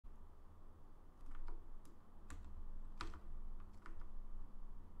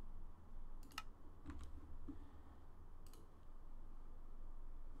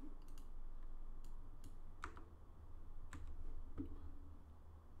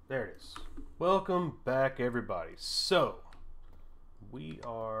There it is. Welcome back, everybody. So, we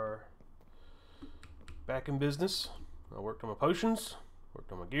are back in business. I worked on my potions,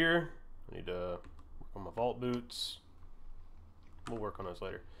 worked on my gear. I need to work on my vault boots. We'll work on those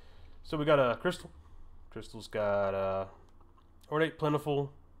later. So we got a crystal. Crystal's got ornate,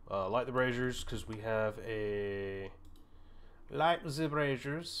 plentiful, light the braziers, because we have a light the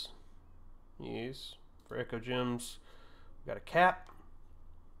braziers. Yes, for echo gems. We got a cap.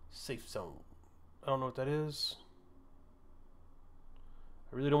 Safe zone. I don't know what that is.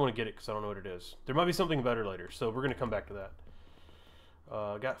 I really don't want to get it because I don't know what it is. There might be something better later, so we're going to come back to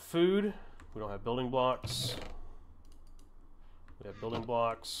that. Got food. We don't have building blocks. We have building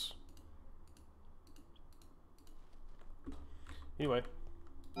blocks. Anyway,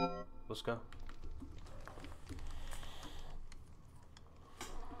 let's go.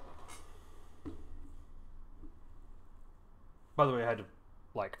 By the way, I had to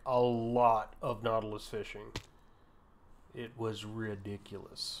like a lot of nautilus fishing. It was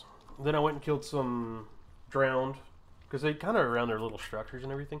ridiculous. Then I went and killed some drowned because they kind of around their little structures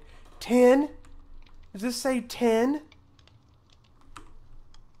and everything. 10? Does this say 10?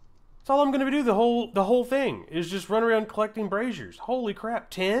 That's all I'm gonna do the whole thing is just run around collecting braziers. Holy crap,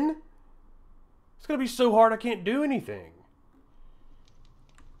 10? It's gonna be so hard I can't do anything.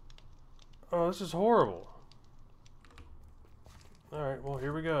 Oh, this is horrible. Alright, well,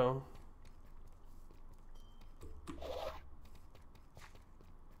 here we go.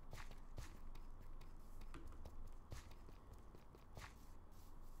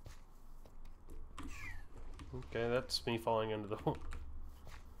 Okay, that's me falling into the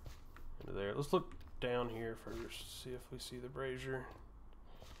into there. Let's look down here first, see if we see the brazier.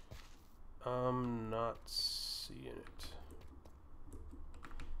 I'm not seeing it.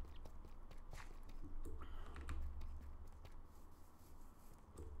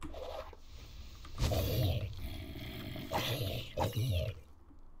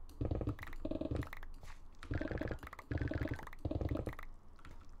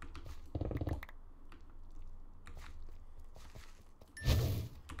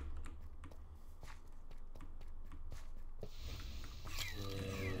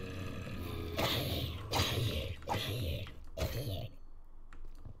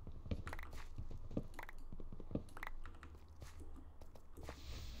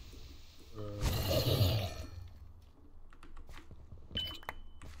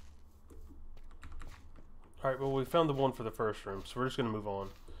 Alright, well, we found the one for the first room, so we're just going to move on.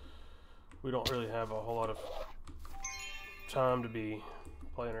 We don't really have a whole lot of time to be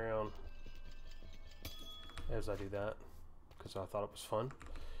playing around as I do that, because I thought it was fun.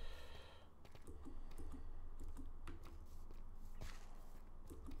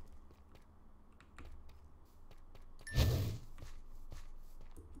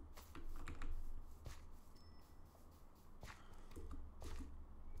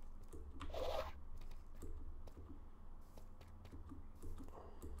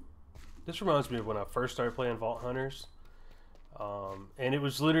 This reminds me of when I first started playing Vault Hunters. And it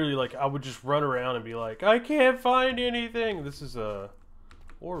was literally like I would just run around and be like, I can't find anything. This is a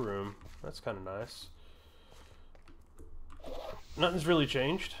ore room. That's kind of nice. Nothing's really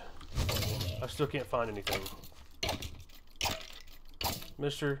changed. I still can't find anything.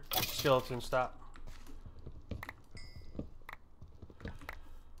 Mr. Skeleton, stop.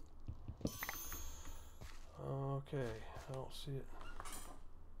 Okay, I don't see it.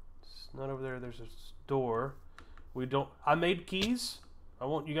 Not over there. There's a door. We don't. I made keys. I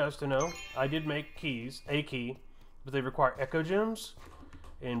want you guys to know I did make keys, a key, but they require echo gems,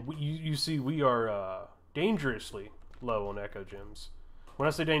 and you see we are dangerously low on echo gems. When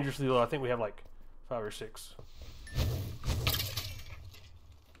I say dangerously low, I think we have like 5 or 6.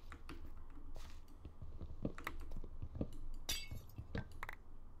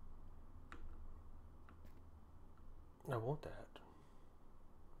 I want that.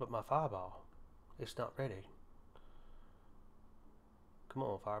 But my fireball, it's not ready. Come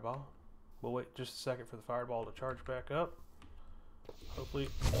on, fireball. We'll wait just a second for the fireball to charge back up. Hopefully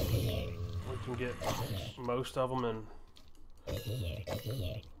we can get most of them in.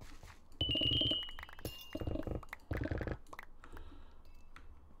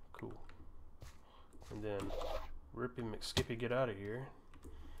 Cool. And then Rippy McSkippy, get out of here.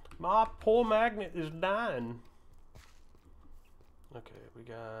 My poor magnet is dying. Okay, we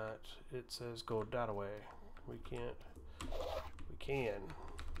got, it says go that way. We can't, we can.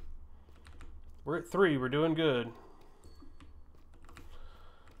 We're at 3, we're doing good.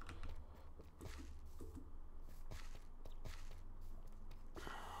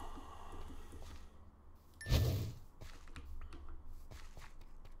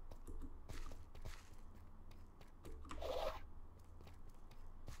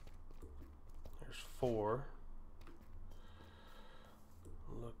 4.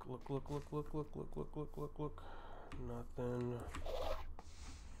 Look. Nothing.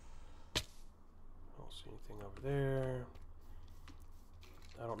 Don't see anything over there.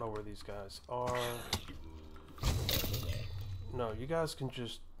 I don't know where these guys are. No, you guys can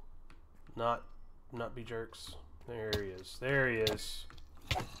just not be jerks. There he is. There he is.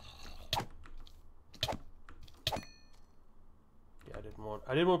 Yeah, I didn't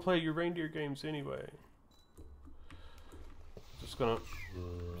want to play your reindeer games anyway. Just gonna.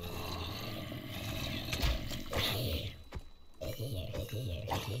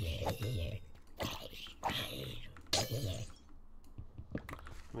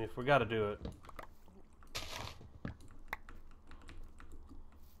 I mean, if we gotta do it.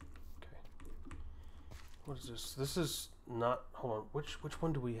 Okay. What is this? This is not. Hold on. Which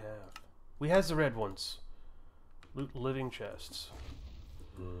one do we have? We has the red ones. Loot living chests.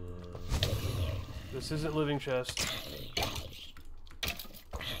 This isn't living chest.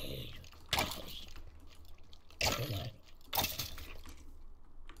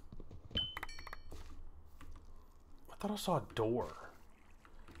 I thought I saw a door.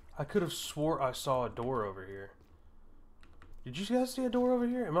 I could have swore I saw a door over here. Did you guys see a door over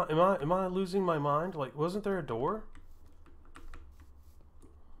here? Am I losing my mind? Like, wasn't there a door?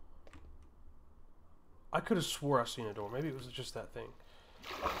 I could have swore I seen a door. Maybe it was just that thing.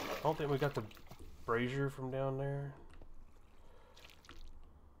 I don't think we got the brazier from down there.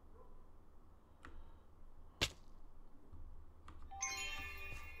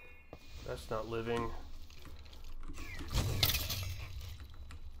 That's not living.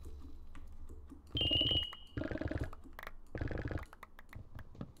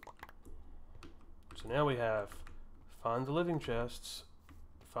 So now we have find the living chests,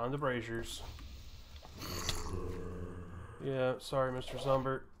 find the braziers. Yeah, sorry, Mr.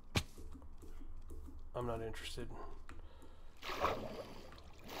 Zumbert. I'm not interested.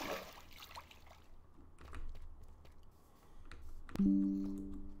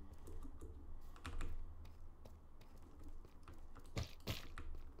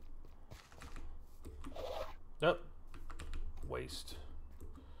 Yep. Waste.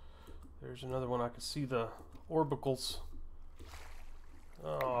 There's another one. I can see the orbicals.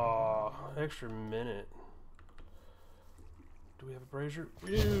 Oh, extra minute. Do we have a brazier?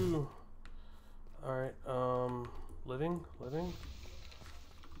 Ew. Alright, living? I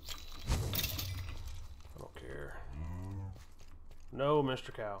don't care. No,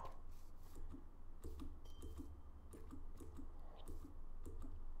 Mr. Cow.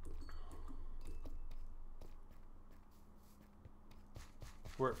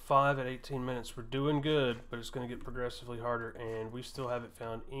 We're at 5 at 18 minutes. We're doing good, but it's going to get progressively harder, and we still haven't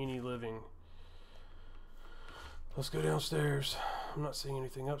found any living. Let's go downstairs. I'm not seeing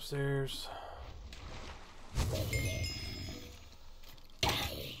anything upstairs.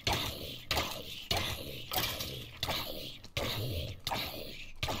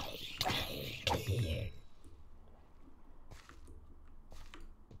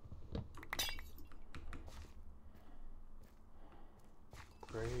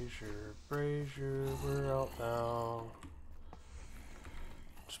 Brazier, we're out now.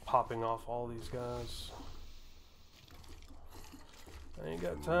 Just popping off all these guys. I ain't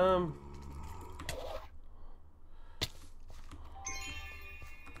got time.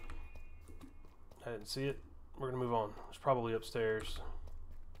 I didn't see it. We're gonna move on. It's probably upstairs.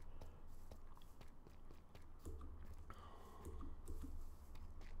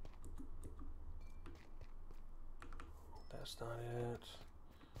 That's not it.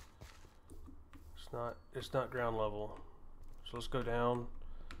 It's not ground level. So let's go down.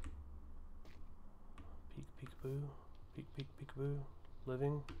 Peekaboo. Peekaboo.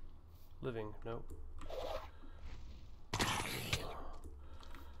 Living. Nope.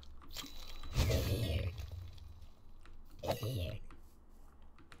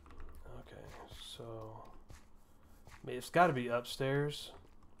 Okay, so I mean, it's got to be upstairs.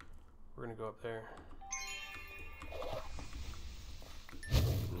 We're gonna go up there.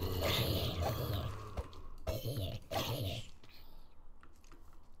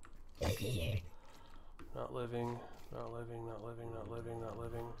 Not living.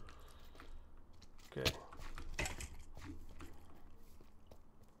 Okay.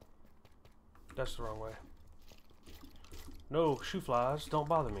 That's the wrong way. No, shoe flies, don't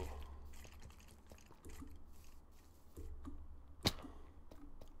bother me.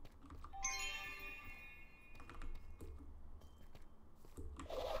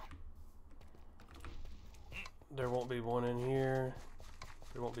 There won't be one in here.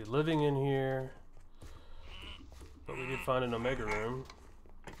 There won't be living in here. But we did find an Omega room.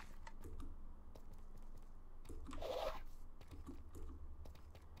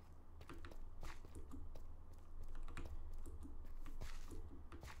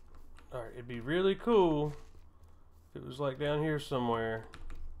 Alright, it'd be really cool if it was like down here somewhere.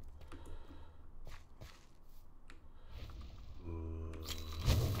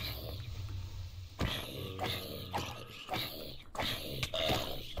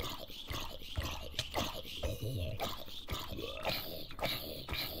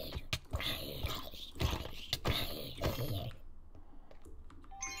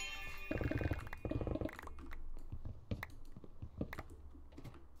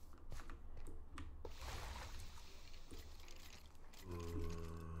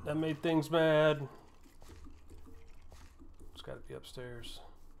 That made things mad. It's got to be upstairs.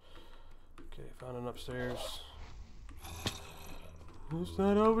 Okay, found an upstairs. It's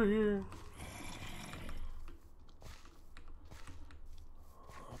not over here.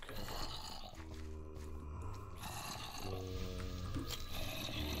 Okay.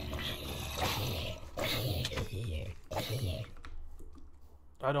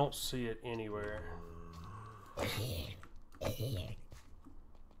 I don't see it anywhere.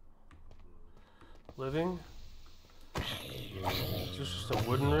 Living? Is this just a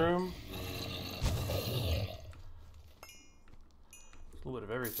wooden room? It's a little bit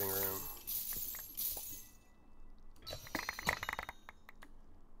of everything room.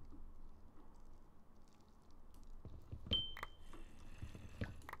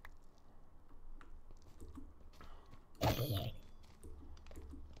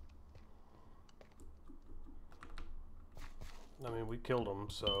 I mean, we killed them,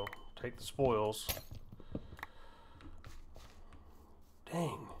 so take the spoils.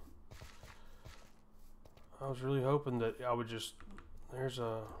 Dang. I was really hoping that I would just... There's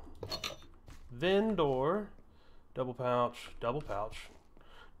a vendor. Double pouch, double pouch.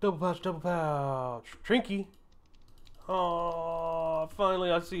 Double pouch, double pouch. Trinky. Oh,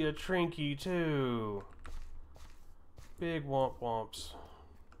 finally I see a Trinky too. Big womp womps.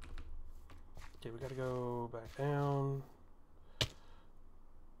 Okay, we gotta go back down.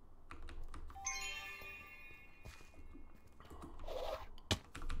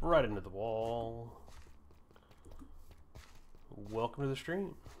 Right into the wall. Welcome to the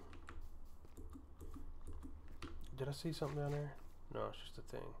stream. Did I see something down there? No, it's just a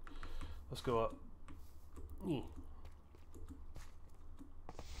thing. Let's go up. Eeh.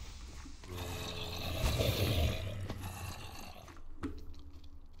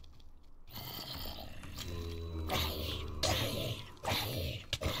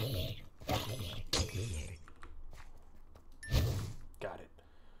 Got it.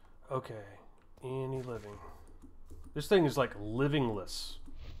 Okay. Any living? This thing is like livingless.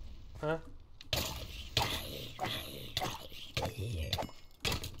 Huh?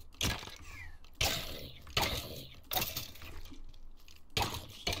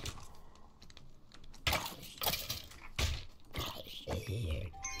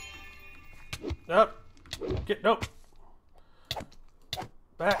 Up. Get nope.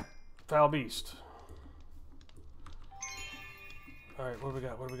 Back. Foul beast. Alright, what do we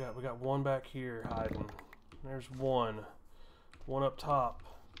got? What do we got? We got one back here hiding. There's one. One up top.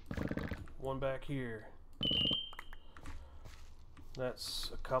 One back here.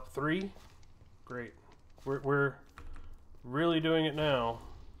 That's a cup 3. Great. We're really doing it now.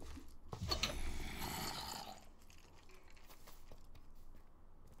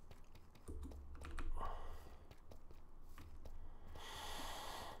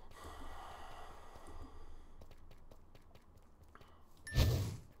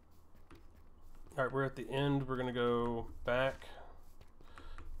 Alright, we're at the end. We're gonna go back.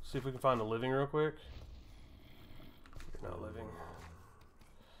 See if we can find a living real quick. You're not living.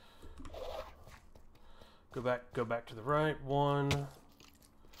 Go back to the right. One.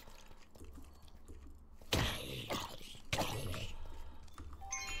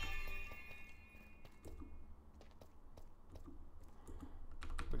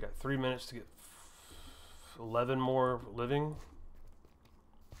 We got 3 minutes to get 11 more living.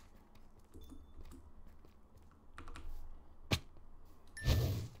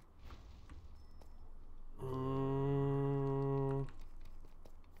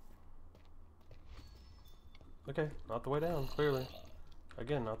 Okay, not the way down, clearly.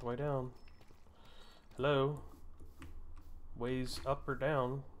 Again, not the way down. Hello? Ways up or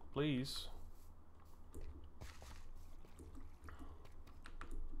down, please.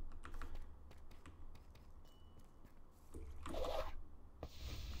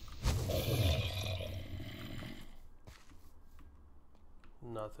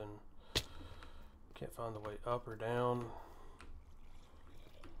 Nothing. Can't find the way up or down.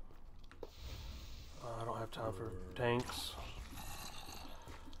 I don't have time for tanks.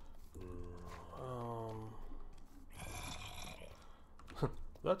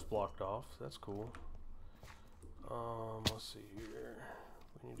 That's blocked off. That's cool. Let's see here.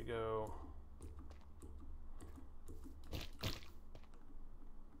 We need to go.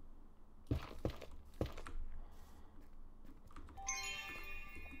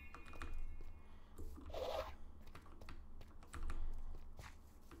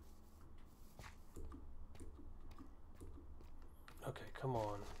 Okay, come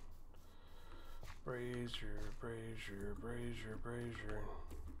on. Brazier, brazier, brazier, brazier.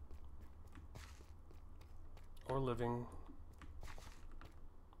 Or living.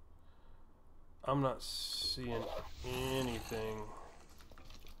 I'm not seeing anything.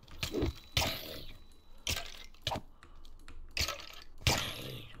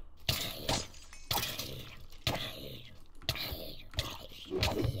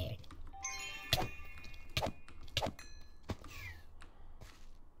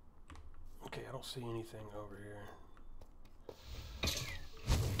 Okay, I don't see anything over here.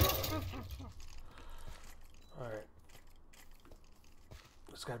 Alright.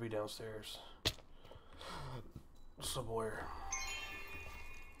 It's gotta be downstairs. Somewhere.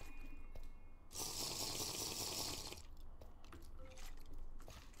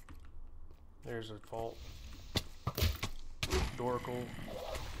 There's a fault. Dorkle.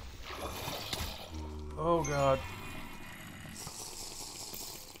 Oh god.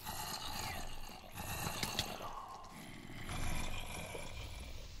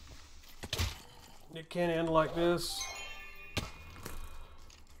 It can't end like this.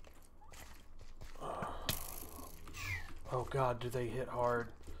 Oh god, do they hit hard?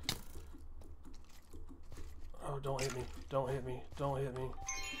 Oh, don't hit me. Don't hit me. Don't hit me.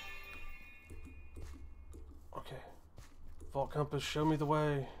 Okay. Vault compass, show me the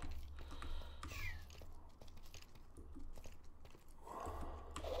way.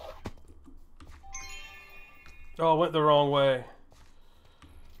 Oh, I went the wrong way.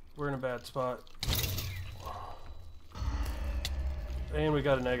 We're in a bad spot. And we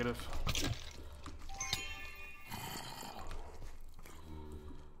got a negative.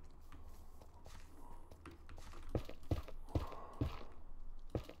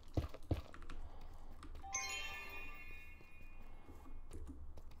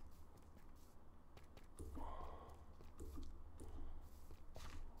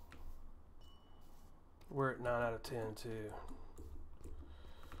 We're at 9 out of 10 too.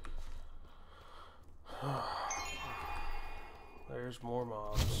 There's more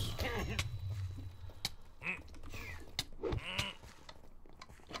mobs.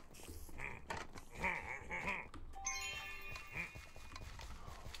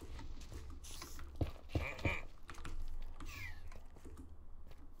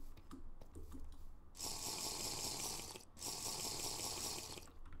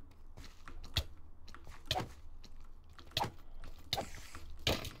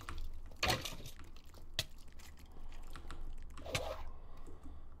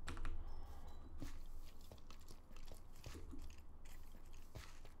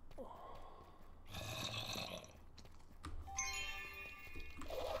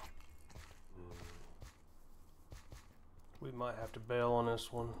 We might have to bail on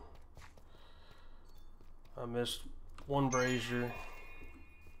this one. I missed one brazier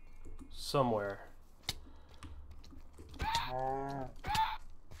somewhere.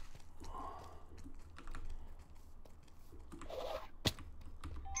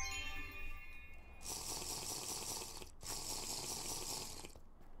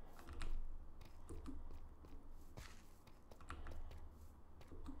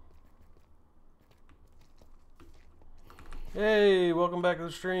 Hey, welcome back to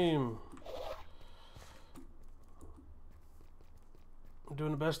the stream. I'm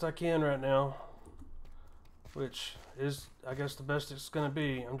doing the best I can right now, which is, I guess, the best it's going to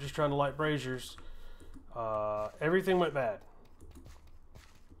be. I'm just trying to light braziers. Everything went bad.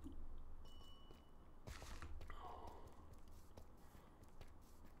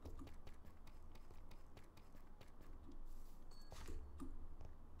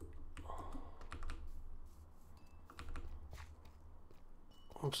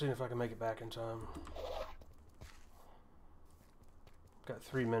 I'm seeing if I can make it back in time. Got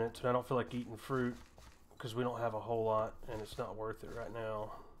 3 minutes, and I don't feel like eating fruit because we don't have a whole lot, and it's not worth it right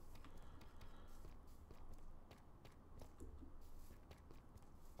now.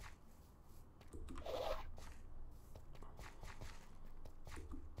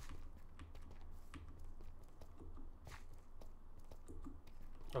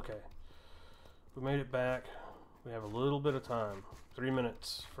 Okay, we made it back. We have a little bit of time. 3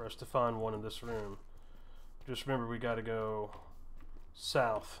 minutes for us to find one in this room. Just remember, we got to go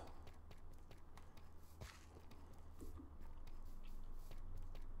south.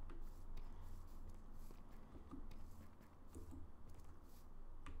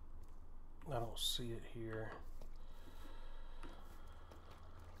 don't see it here.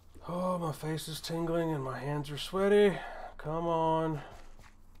 Oh, my face is tingling and my hands are sweaty. Come on.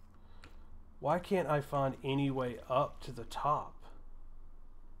 Why can't I find any way up to the top?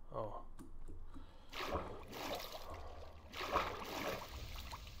 Oh.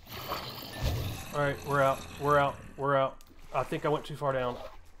 Alright, we're out. We're out. We're out. I think I went too far down.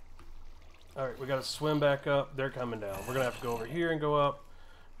 Alright, we gotta swim back up. They're coming down. We're gonna have to go over here and go up.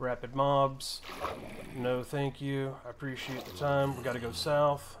 Rapid mobs. No, thank you. I appreciate the time. We gotta go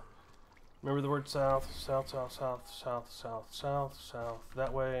south. Remember the word south? South, south, south, south, south, south, south.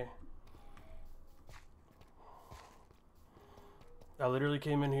 That way. I literally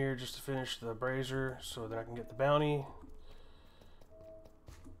came in here just to finish the brazier so that I can get the bounty.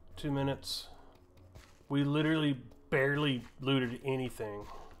 2 minutes. We literally barely looted anything.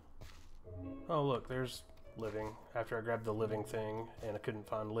 Oh look, there's living. After I grabbed the living thing and I couldn't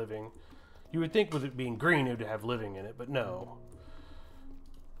find living. You would think with it being green it would have living in it, but no.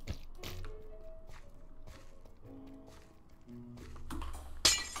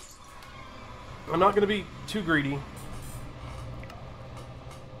 I'm not going to be too greedy.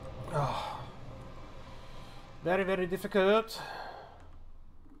 Oh. Very, very difficult.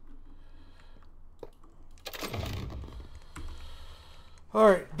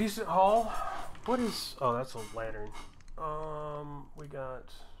 Alright, decent haul. What is... Oh, that's a lantern. We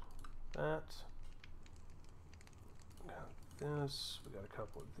got that. We got this. We got a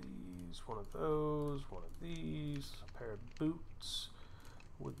couple of these. One of those. One of these. A pair of boots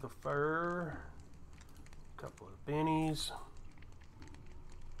with the fur. A couple of bennies.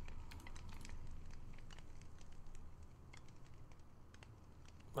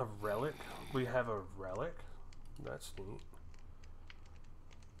 A relic. We have a relic. That's neat.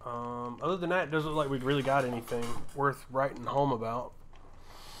 Other than that, it doesn't look like we've really got anything worth writing home about.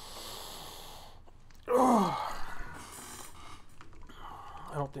 Oh.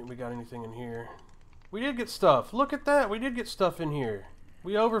 I don't think we got anything in here. We did get stuff. Look at that. We did get stuff in here.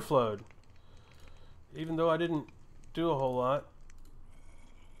 We overflowed. Even though I didn't do a whole lot.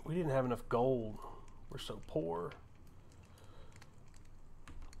 We didn't have enough gold. We're so poor.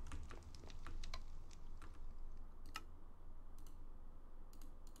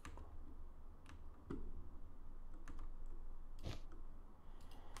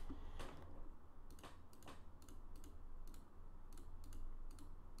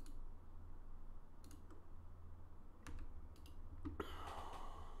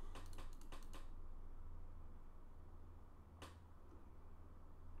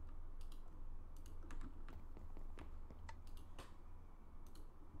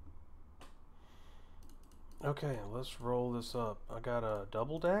 Okay, let's roll this up. I got a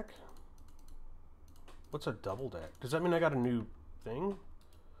double deck? What's a double deck? Does that mean I got a new thing?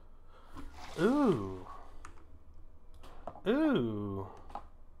 Ooh. Ooh.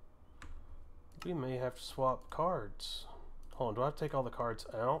 We may have to swap cards. Hold on, do I have to take all the cards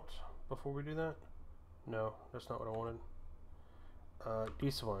out before we do that? No, that's not what I wanted.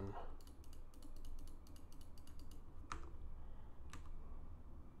 This one.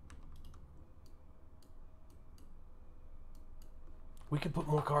 We can put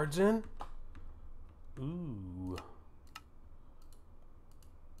more cards in? Ooh.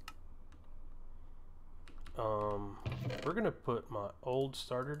 We're gonna put my old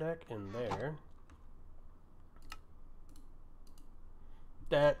starter deck in there.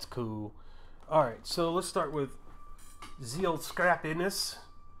 That's cool. Alright, so let's start with the old scrappiness.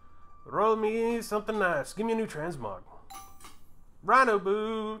 Roll me something nice. Give me a new transmog. Rhino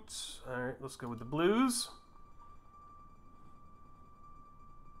boots. Alright, let's go with the blues.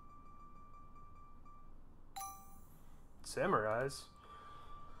 Samurais.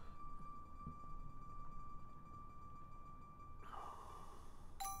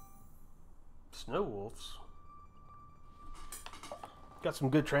 Snow wolves. Got some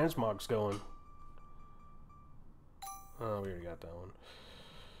good transmogs going. Oh, we already got that one.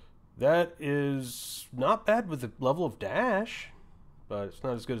 That is not bad with the level of dash, but it's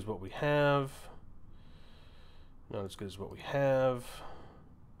not as good as what we have. Not as good as what we have.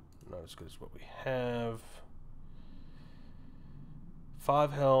 Not as good as what we have.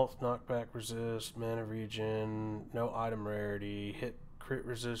 5 health, knockback resist, mana regen, no item rarity, hit crit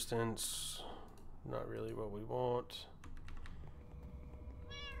resistance. Not really what we want.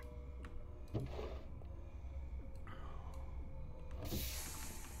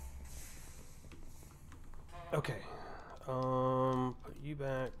 Okay. Put you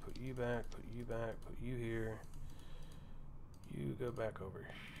back, put you back, put you back, put you here. You go back over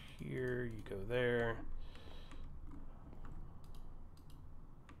here, you go there.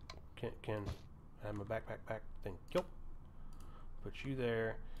 Can I have my backpack back? Thank you. Put you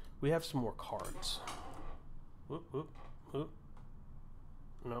there. We have some more cards. Whoop, whoop, whoop.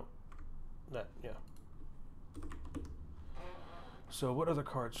 No. That, yeah. So what other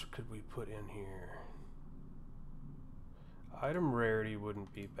cards could we put in here? Item rarity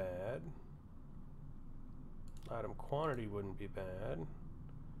wouldn't be bad. Item quantity wouldn't be bad.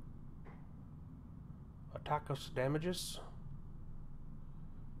 Attack us damages.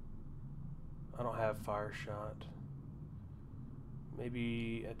 I don't have fire shot.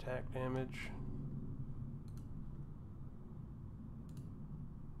 Maybe attack damage.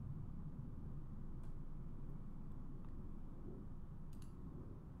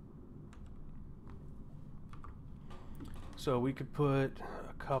 So we could put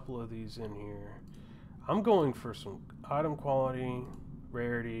a couple of these in here. I'm going for some item quality,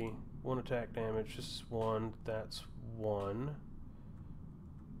 rarity, 1 attack damage. This is 1. That's 1.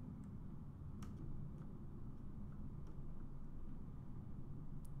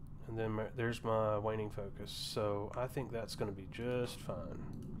 And then there's my waning focus. So I think that's going to be just fine.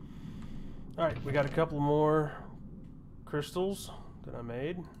 Alright, we got a couple more crystals that I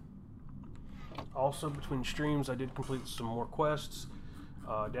made. Also, between streams, I did complete some more quests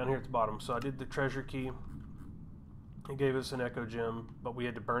down here at the bottom. So I did the treasure key. It gave us an echo gem, but we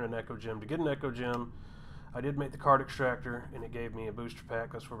had to burn an echo gem to get an echo gem. I did make the card extractor, and it gave me a booster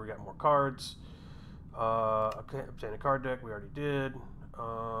pack. That's where we got more cards. Okay, obtain a card deck. We already did.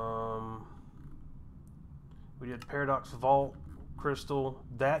 We did Paradox Vault Crystal.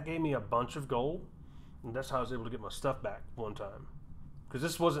 That gave me a bunch of gold, and that's how I was able to get my stuff back one time. Because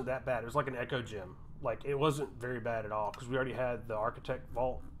this wasn't that bad. It was like an echo gem. Like, it wasn't very bad at all. Because we already had the Architect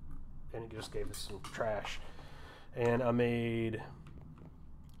Vault. And it just gave us some trash. And I made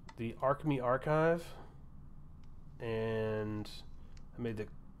the Alchemy Archive. And I made the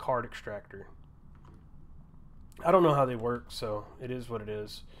card extractor. I don't know how they work, so it is what it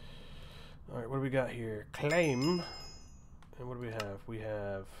is. Alright, what do we got here? Claim. And what do we have? We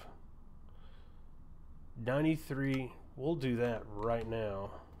have 93... We'll do that right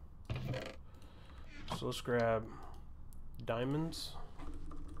now. So let's grab diamonds.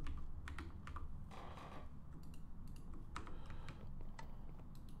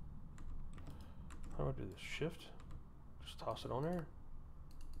 How do I do this? Shift? Just toss it on there?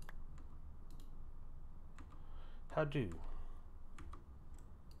 How do?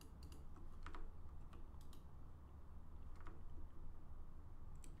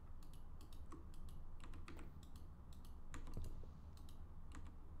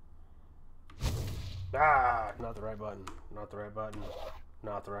 Ah, not the right button. Not the right button.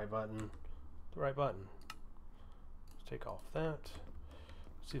 Not the right button. The right button. Let's take off that. Let's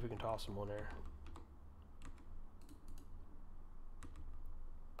see if we can toss them on there.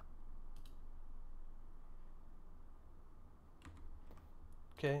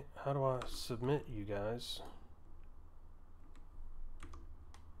 Okay, how do I submit you guys?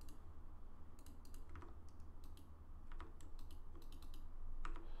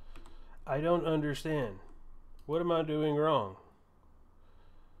 I don't understand. What am I doing wrong?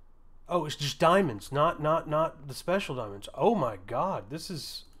 Oh, it's just diamonds, not the special diamonds. Oh my God, this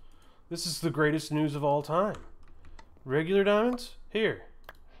is the greatest news of all time. Regular diamonds? Here,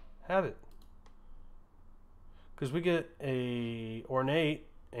 have it. Because we get a ornate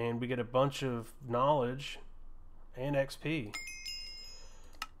and we get a bunch of knowledge and XP.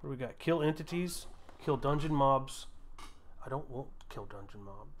 What do we got? Kill entities, kill dungeon mobs. I don't want to kill dungeon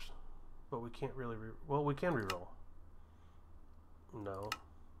mobs. But we can't really, well, we can reroll. No.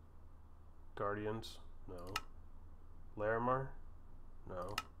 Guardians? No. Larimar?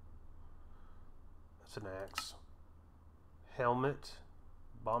 No. That's an axe. Helmet?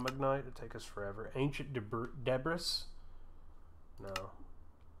 Bomb Ignite? It'll take us forever. Ancient Debris? No.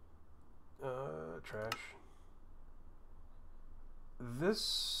 Trash.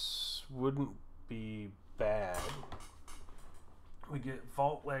 This wouldn't be bad. We get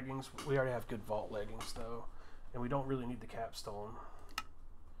vault leggings. We already have good vault leggings though, and we don't really need the capstone.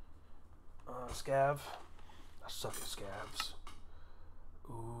 Scav. I suck at scavs.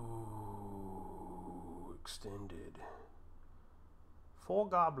 Ooh, extended. Full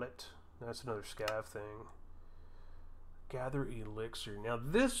goblet. That's another scav thing. Gather elixir. Now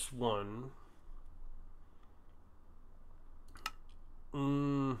this one.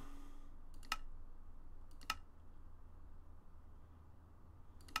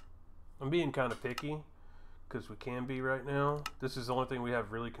 I'm being kind of picky because we can be right now. This is the only thing we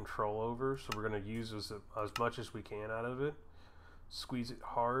have really control over, so we're going to use as much as we can out of it. Squeeze it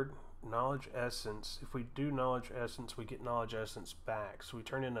hard. knowledge essence. If we do knowledge essence, we get knowledge essence back. So we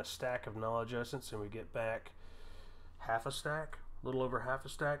turn in a stack of knowledge essence and we get back half a stack, a little over half a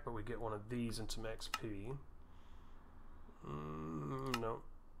stack, but we get one of these and some XP. No.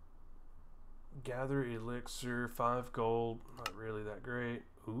 Gather elixir, 5 gold, not really that great.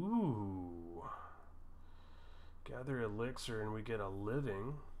 Ooh. Gather elixir and we get a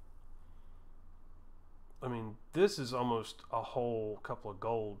living. I mean, this is almost a whole couple of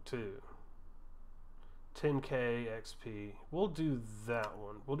gold too. 10k XP. We'll do that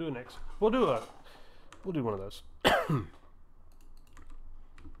one. We'll do we'll do one of those.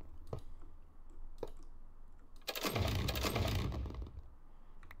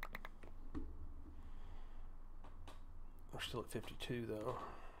 We're still at 52 though.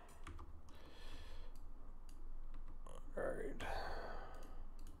 All right.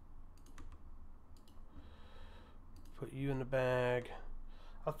 Put you in the bag.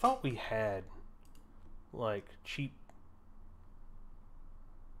 I thought we had like cheap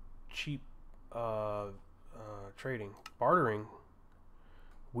trading, bartering.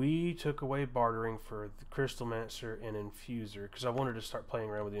 We took away bartering for the Crystalmancer and Infuser because I wanted to start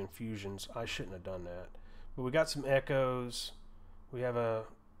playing around with the infusions. I shouldn't have done that, but we got some echoes. We have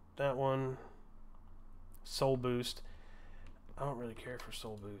that one, soul boost. I don't really care for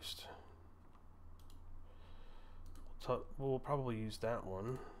soul boost. We'll probably use that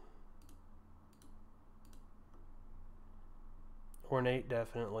one. Ornate,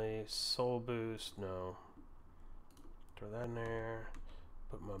 definitely. Soul boost, no. Throw that in there.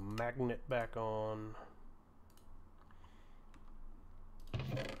 Put my magnet back on.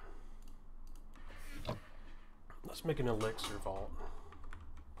 Let's make an elixir vault.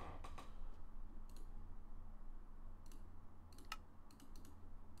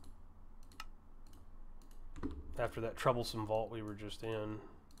 After that troublesome vault we were just in.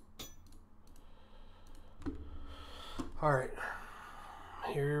 Alright,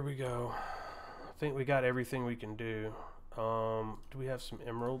 here we go. I think we got everything we can do. Do we have some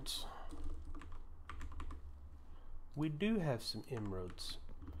emeralds? We do have some emeralds.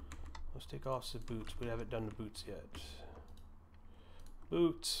 Let's take off the boots. We haven't done the boots yet.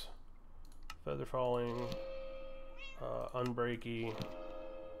 Boots, feather falling, unbreaky.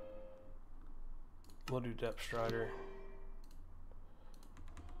 We'll do Depth Strider.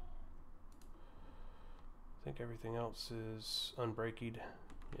 I think everything else is unbreaked.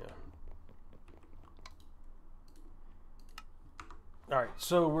 Yeah. All right,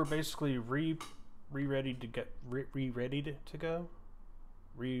 so we're basically ready to go.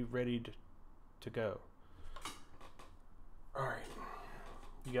 All right,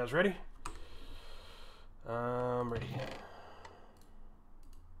 you guys ready? I'm ready.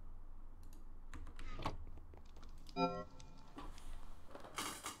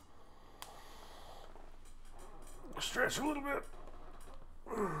 Stretch a little bit.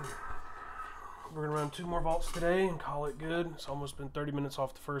 We're gonna run 2 more vaults today and call it good. It's almost been 30 minutes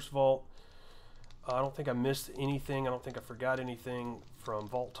off the first vault. I don't think I missed anything. I don't think I forgot anything from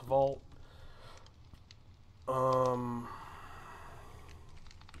vault to vault.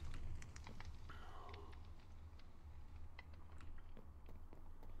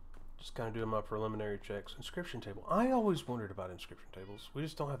 Just kind of doing my preliminary checks. Inscription table. I always wondered about inscription tables. We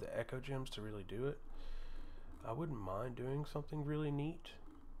just don't have the echo gems to really do it. I wouldn't mind doing something really neat,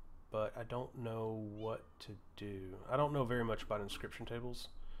 but I don't know what to do. I don't know very much about inscription tables,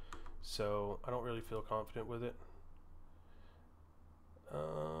 so I don't really feel confident with it.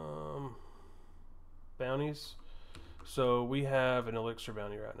 Bounties. So we have an elixir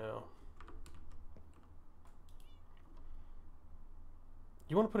bounty right now.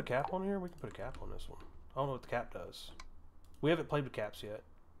 You want to put a cap on here? We can put a cap on this one. I don't know what the cap does. We haven't played with caps yet.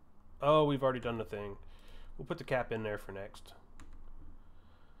 Oh, we've already done the thing. We'll put the cap in there for next.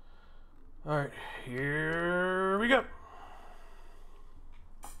 Alright, here we go.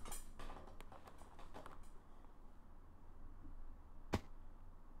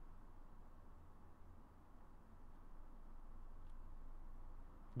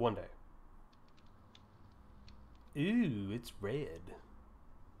 One day. Ooh, it's red.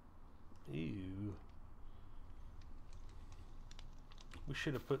 Ooh. We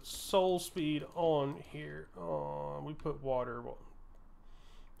should have put soul speed on here. Oh, we put water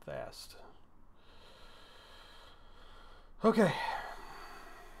fast. Okay.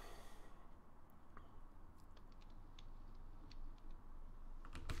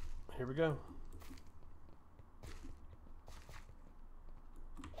 Here we go.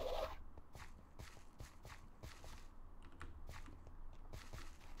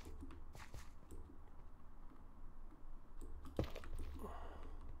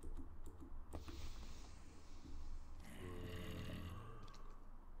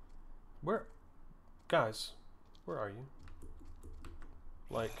 Guys, where are you?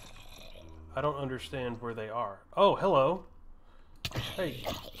 Like, I don't understand where they are. Oh, hello. Hey,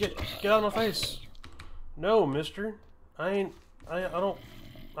 get out of my face. No, mister. I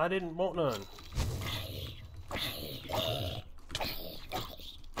didn't want none.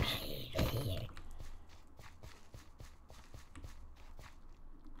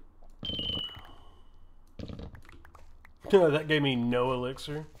 That gave me no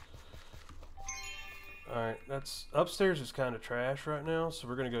elixir. Alright, that's upstairs is kind of trash right now, so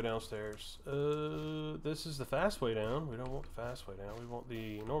we're gonna go downstairs. This is the fast way down. We don't want the fast way down. We want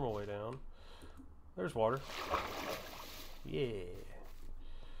the normal way down. There's water. Yeah.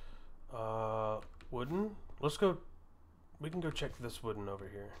 Wooden. Let's go. We can go check this wooden over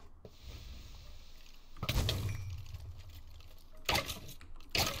here.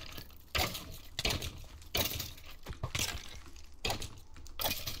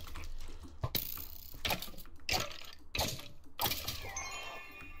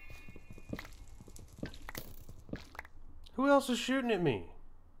 Who else is shooting at me?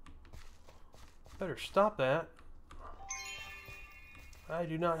 Better stop that. I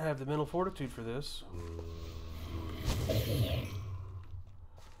do not have the mental fortitude for this.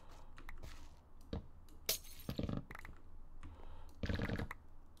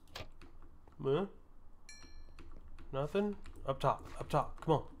 Huh? Nothing? Up top,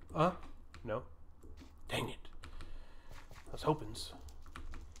 come on. No. Dang it. I was hoping.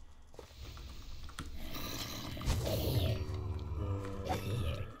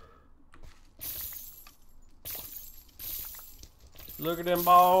 Look at them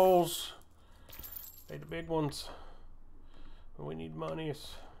balls. They the big ones. We need monies.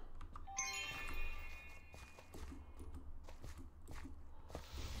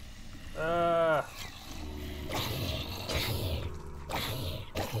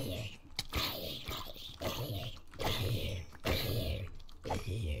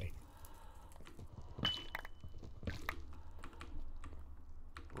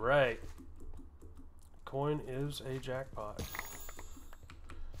 Right. Coin is a jackpot.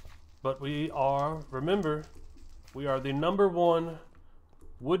 But we are, remember, we are the #1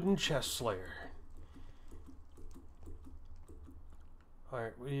 wooden chest slayer.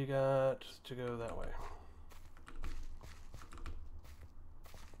 Alright, we got to go that way.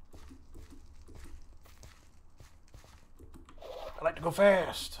 I like to go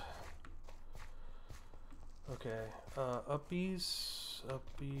fast. Okay, uppies.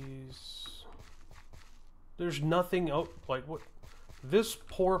 There's nothing, oh, like what? This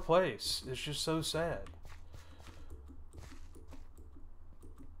poor place is just so sad.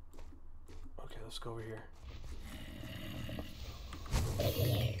 Okay, let's go over here.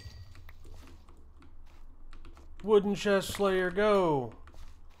 Wooden chest slayer, go!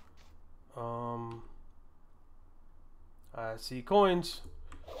 I see coins.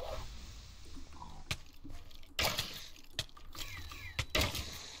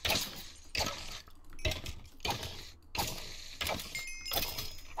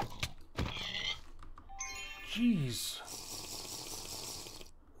 Jeez.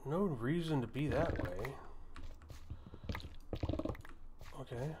 No reason to be that way.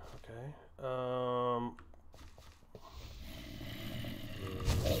 Okay.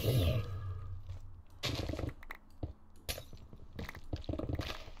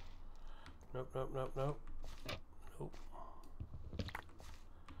 Nope.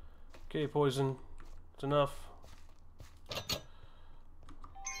 Okay, poison. It's enough.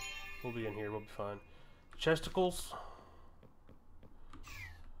 We'll be in here, we'll be fine. Chesticles.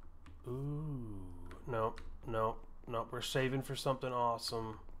 Ooh. Nope. We're saving for something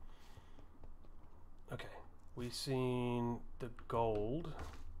awesome. Okay. We seen the gold.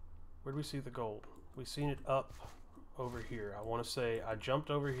 Where do we see the gold? We seen it up over here. I want to say I jumped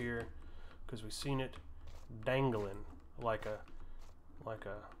over here because we seen it dangling like a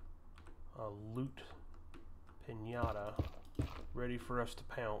loot pinata ready for us to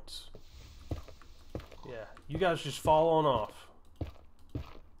pounce. Yeah, you guys just fall on off.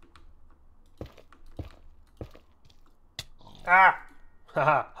 Ah! Ha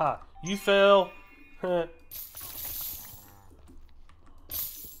ha ha! You fell!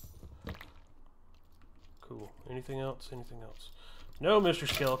 Cool. Anything else? No, Mr.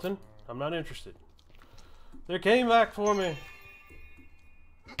 Skeleton. I'm not interested. They came back for me!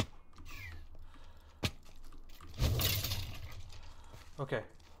 Okay.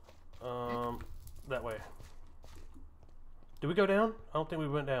 That way. Did we go down? I don't think we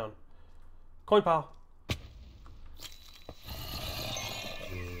went down. Coin pile.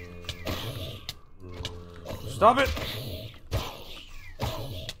 Stop it!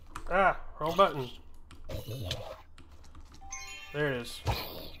 Ah, wrong button. There it is.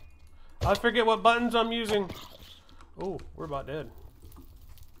 I forget what buttons I'm using. Oh, we're about dead.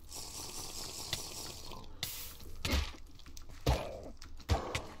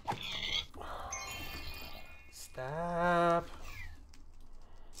 Stop.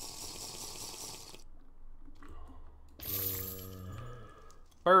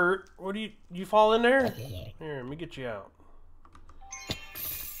 Bert, what do you fall in there? Here, let me get you out.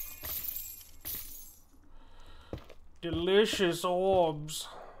 Delicious orbs.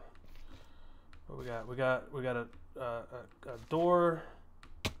 What we got? We got a door,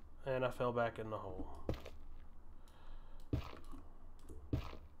 and I fell back in the hole.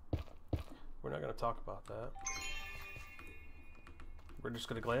 We're not gonna talk about that. We're just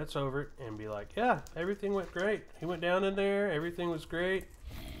gonna glance over it and be like, yeah, everything went great. He went down in there, everything was great.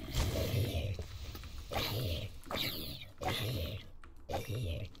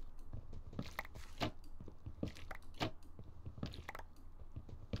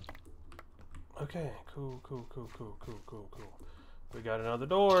 Okay, cool. We got another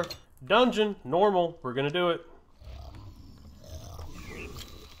door. Dungeon, normal. We're gonna do it.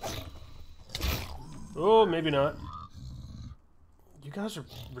 Oh, maybe not. You guys are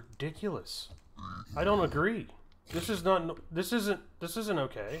ridiculous. I don't agree. This isn't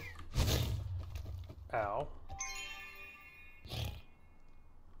okay. Ow.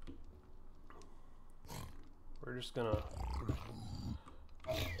 We're just gonna...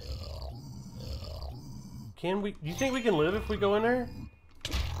 Can we... Do you think we can live if we go in there?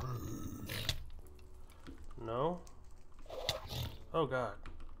 No? Oh, God.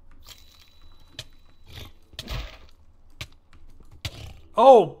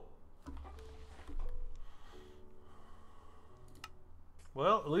 Oh!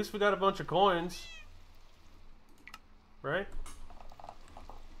 Well, at least we got a bunch of coins. Right?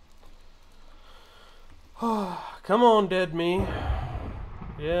 Come on, dead me.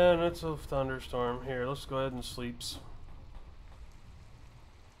 Yeah, and it's a thunderstorm. Here, let's go ahead and sleeps.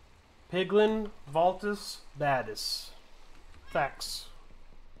 Piglin Valtus Badis. Facts.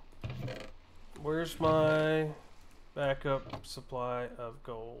 Where's my backup supply of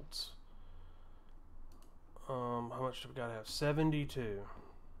golds? How much do we gotta have? 72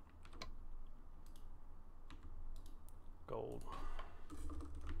 gold.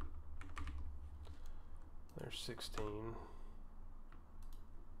 There's 16.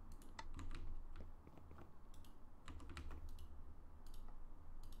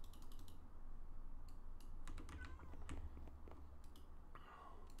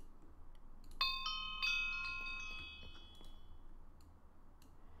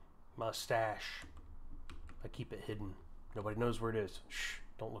 My stash. I keep it hidden. Nobody knows where it is. Shh,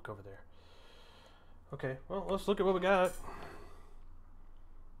 don't look over there. Okay, well, let's look at what we got.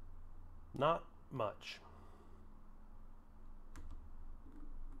 Not much.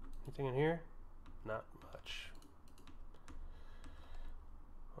 Anything in here? Not much.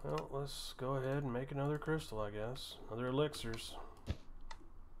 Well, let's go ahead and make another crystal, I guess. Another elixirs.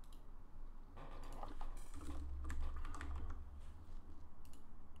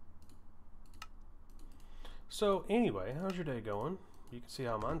 So anyway, how's your day going? You can see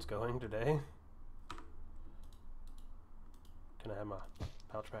how mine's going today. Can I have my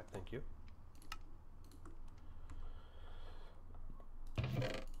pouch back? Thank you.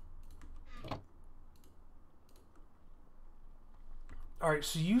 Alright,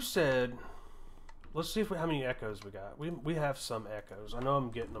 so you said, let's see if how many echoes we got. We have some echoes. I know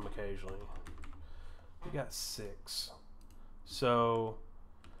I'm getting them occasionally. We got 6. So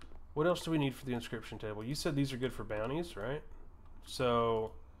what else do we need for the inscription table? You said these are good for bounties, right?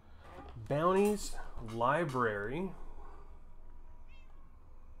 So bounties, library,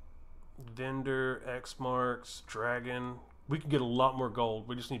 vendor, X marks, dragon. We can get a lot more gold.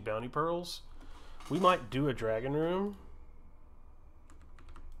 We just need bounty pearls. We might do a dragon room.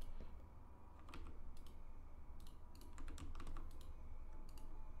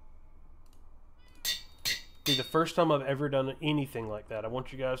 Be the first time I've ever done anything like that. I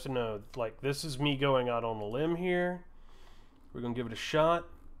want you guys to know, like, this is me going out on a limb here. We're gonna give it a shot.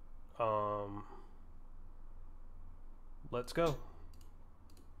 Let's go.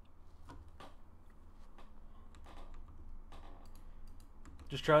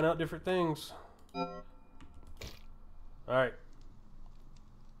 Just trying out different things. Alright.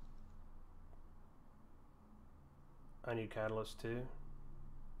 I need catalyst too.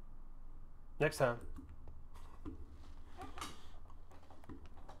 Next time.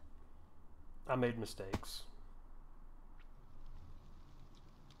 I made mistakes.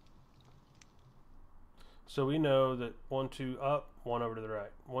 So we know that 1, 2 up, 1 over to the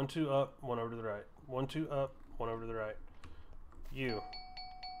right. 1, 2 up, 1 over to the right. 1, 2 up, 1 over to the right. You.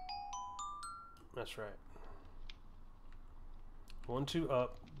 That's right. 1, 2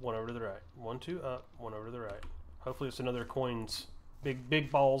 up, 1 over to the right. 1, 2 up, 1 over to the right. Hopefully it's another coins.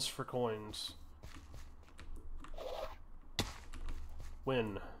 Big balls for coins.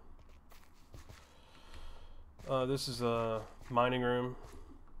 Win. This is a mining room.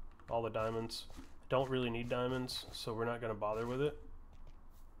 All the diamonds. Don't really need diamonds, so we're not going to bother with it.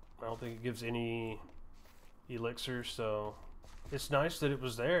 I don't think it gives any elixir, so it's nice that it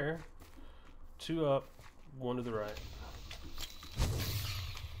was there. 2 up, 1 to the right.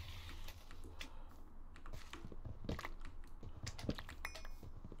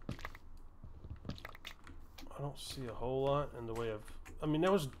 I don't see a whole lot in the way of... I mean,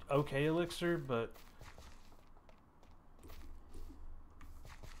 that was okay elixir, but...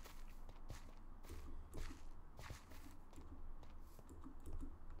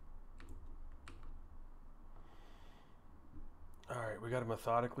 Alright, we gotta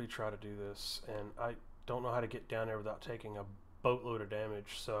methodically try to do this, and I don't know how to get down there without taking a boatload of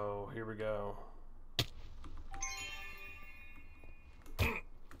damage, so here we go.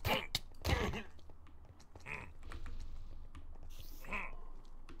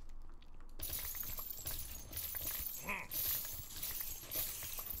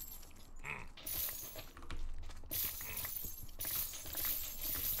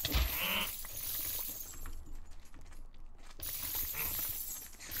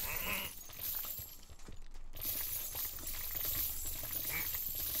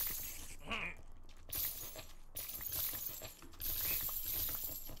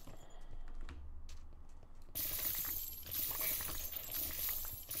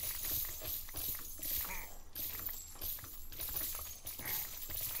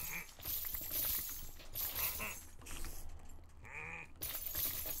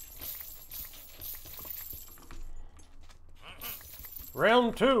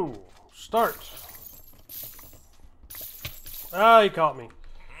 Round 2, start. Ah, he caught me.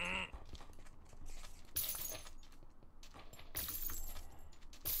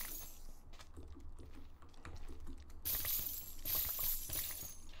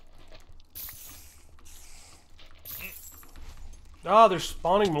 Ah, they're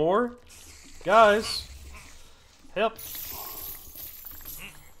spawning more? Guys, help.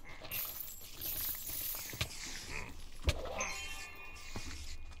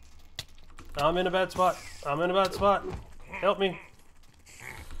 I'm in a bad spot. I'm in a bad spot. Help me.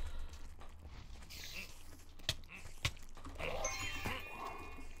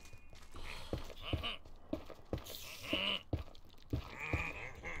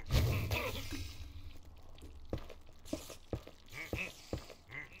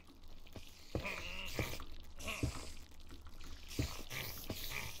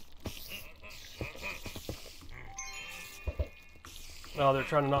 Oh, they're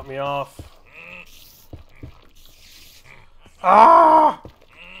trying to knock me off. Ah!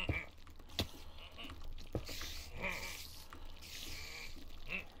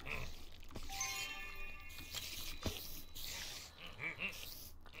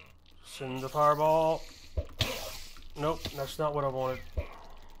 Send the fireball. Nope, that's not what I wanted.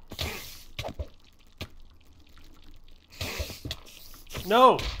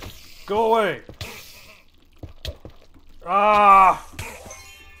 No! Go away! Ah!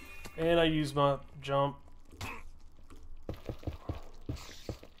 And I used my jump.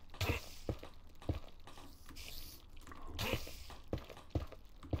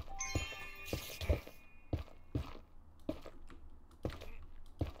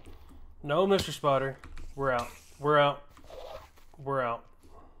 No, Mr. Spotter. We're out. We're out. We're out.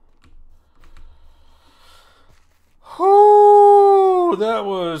 Whoo! That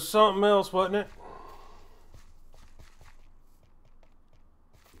was something else, wasn't it?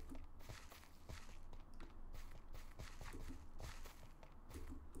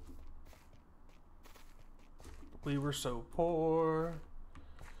 We were so poor.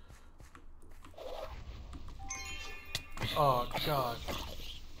 Oh, God.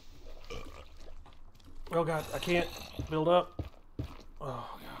 Oh, God, I can't build up. Oh,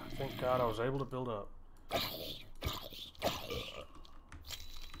 God, thank God I was able to build up.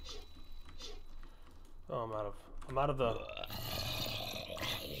 Oh, I'm out of the...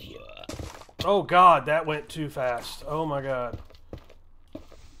 Oh, God, that went too fast. Oh, my God.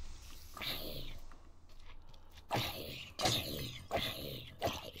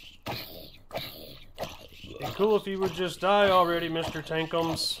 It'd be cool if you would just die already, Mr.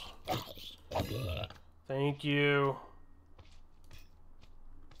 Tankums. Thank you.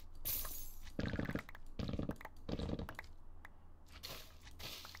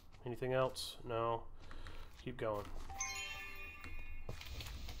 Anything else? No. Keep going.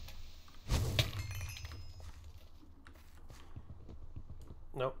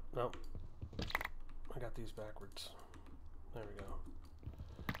 Nope, nope. I got these backwards. There we go.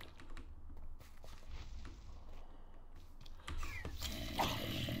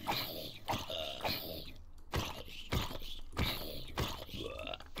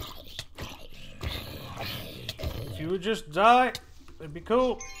 If you would just die, it'd be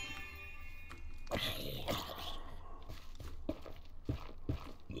cool.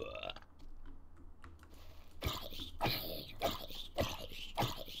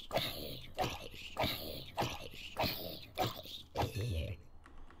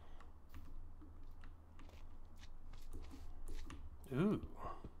 Ooh.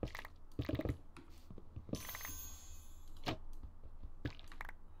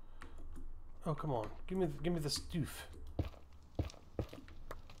 Oh, come on. Give me the stoof.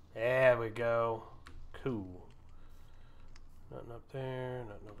 There we go. Cool. Nothing up there,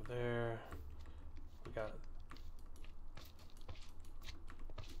 nothing over there. We got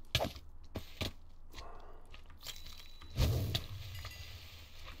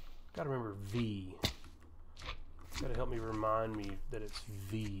gotta remember V. Gotta help me remind me that it's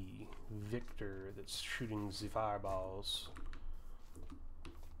V. Victor that's shooting the fireballs.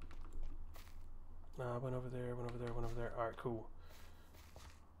 Nah, went over there, went over there, went over there. Alright, cool.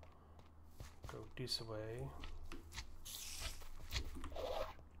 Go this way.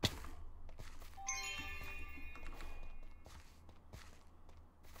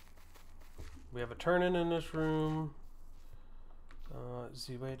 We have a turn-in this room.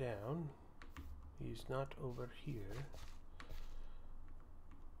 The way down. He's not over here.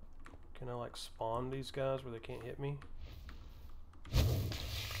 Can I like spawn these guys where they can't hit me?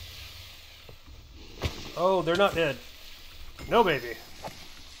 Oh, they're not dead. No, baby.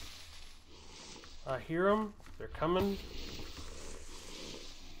 I hear them. They're coming.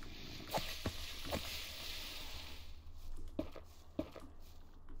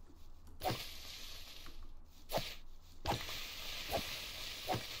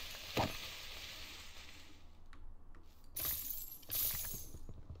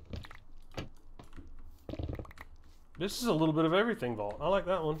 This is a little bit of everything vault. I like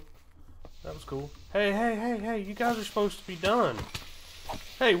that one. That was cool. Hey, hey, hey, hey, you guys are supposed to be done.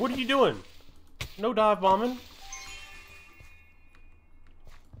 Hey, what are you doing? No dive bombing.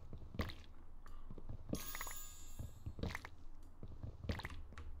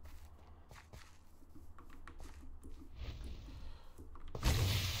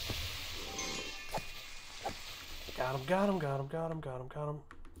 Got him, got him, got him, got him, got him, got him.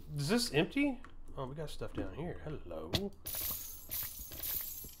 Is this empty? Oh, we got stuff down here. Hello.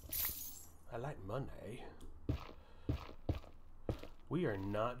 I like money. We are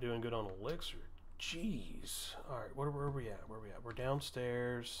not doing good on elixir. Jeez. Alright, where are we at? Where are we at? We're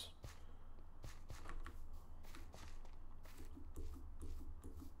downstairs.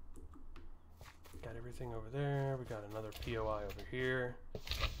 Got everything over there. We got another POI over here.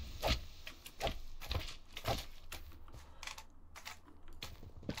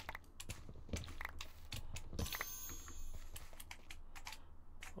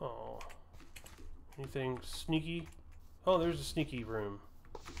 Oh. Anything sneaky? Oh, there's a sneaky room.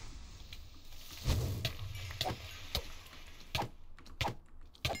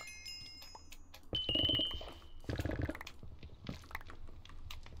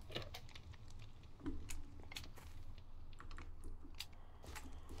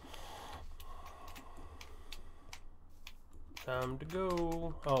 Time to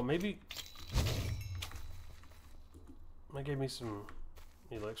go. Oh, maybe... That gave me some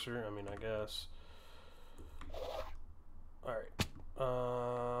elixir. I mean, I guess. Alright.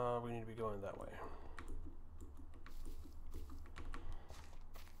 We need to be going that way.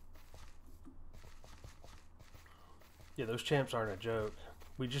 Yeah, those champs aren't a joke.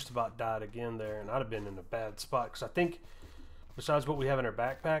 We just about died again there, and I'd have been in a bad spot, because I think, besides what we have in our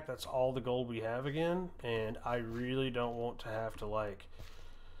backpack, that's all the gold we have again, and I really don't want to have to, like,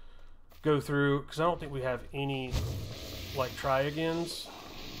 go through, because I don't think we have any, like, try-agains.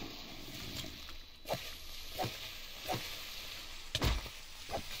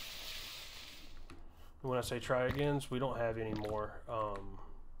 When I say try-agains, we don't have any more.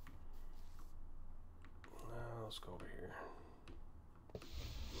 Let's go over here.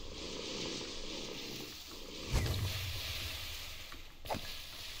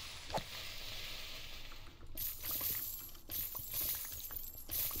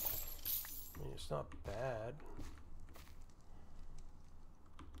 I mean, it's not bad.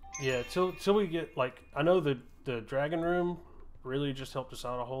 Yeah, till we get, like, I know the dragon room really just helped us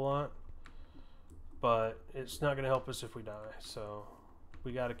out a whole lot, but it's not going to help us if we die, so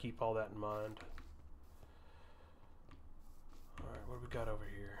we got to keep all that in mind. Alright, what do we got over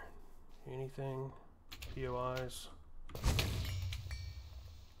here? Anything? POIs?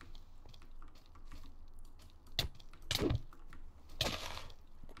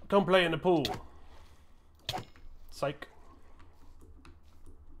 Come play in the pool. Psych.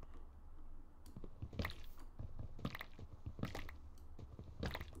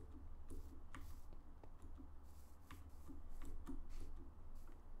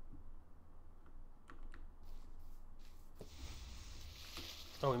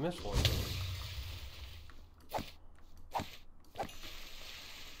 Oh, we missed one.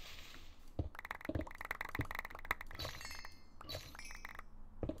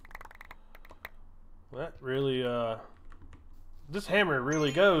 That really, this hammer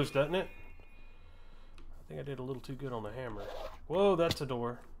really goes, doesn't it? I think I did a little too good on the hammer. Whoa, that's a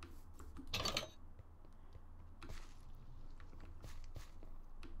door.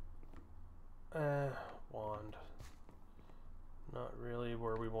 Wand. Not really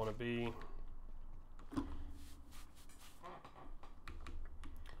where we want to be.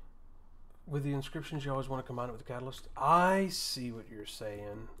 With the inscriptions, you always want to combine it with the catalyst. I see what you're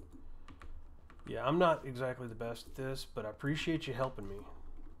saying. Yeah, I'm not exactly the best at this, but I appreciate you helping me.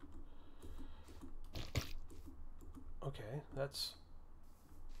 Okay, that's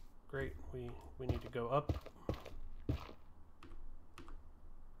great. We need to go up.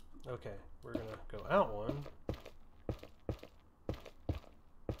 Okay, we're gonna go out one.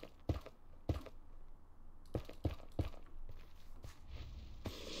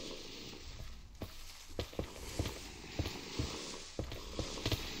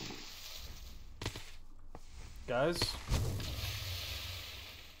 Guys.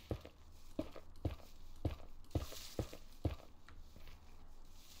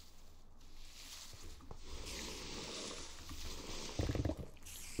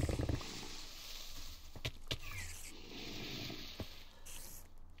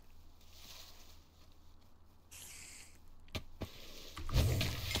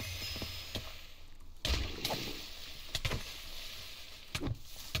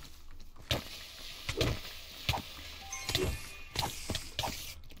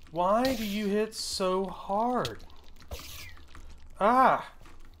 Why do you hit so hard? Ah!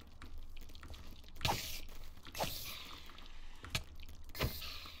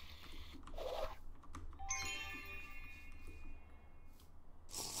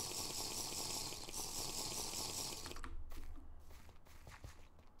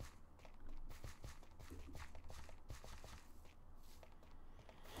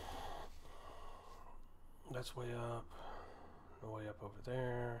 That's way up. No way up over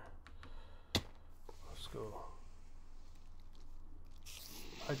there. Let's go.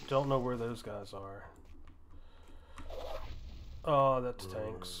 I don't know where those guys are. Oh, that's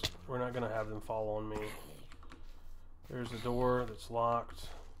tanks. We're not gonna have them fall on me. There's a door that's locked.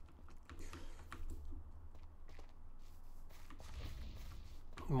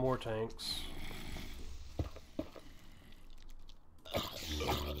 More tanks.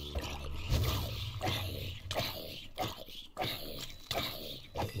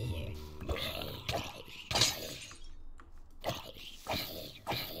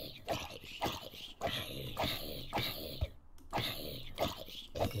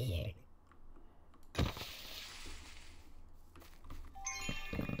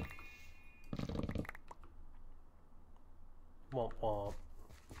 Womp womp.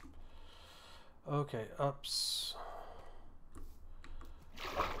 Okay, ups.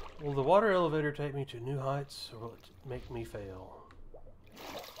 Will the water elevator take me to new heights, or will it make me fail?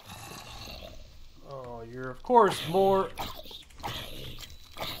 Oh, you're of course more...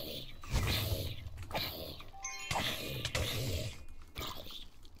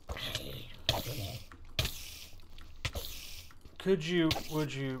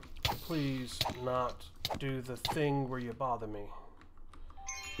 would you please not do the thing where you bother me?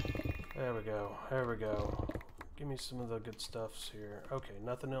 There we go, there we go. Give me some of the good stuffs here. Okay,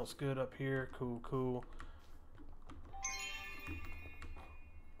 nothing else good up here. Cool, cool.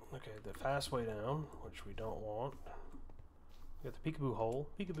 Okay, the fast way down, which we don't want. We got the peekaboo hole.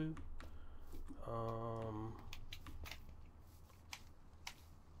 Peekaboo.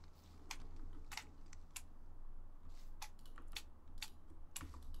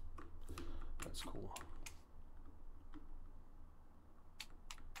 That's cool.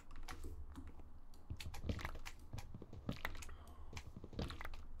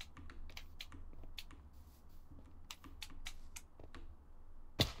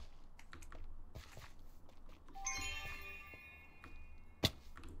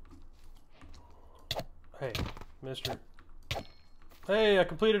 Hey, mister. Hey, I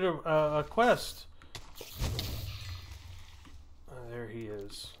completed a quest. he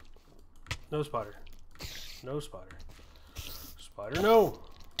is. No spider. No spider. Spider, no!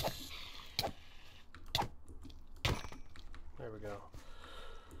 There we go.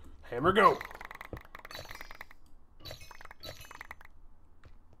 Hammer, go!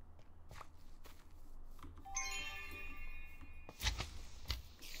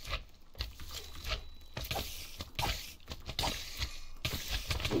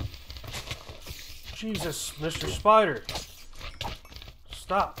 Jesus, Mr. Spider.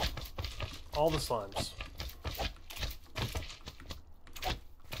 Stop. All the slimes.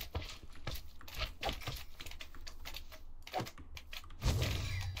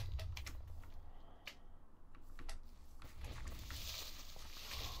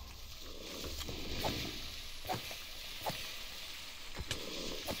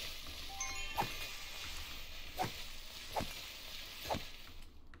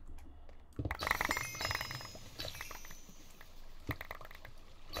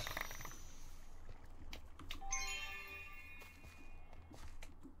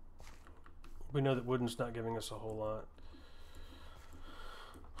 We know that wooden's not giving us a whole lot.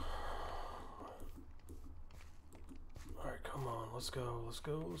 Alright, come on. Let's go. Let's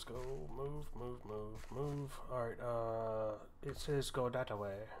go. Let's go. Move, move, move, move. Alright, it says go that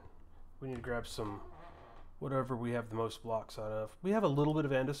way. We need to grab some, whatever we have the most blocks out of. We have a little bit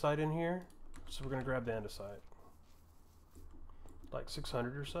of andesite in here, so we're going to grab the andesite. Like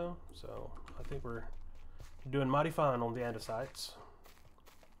 600 or so. So, I think we're doing mighty fine on the andesites.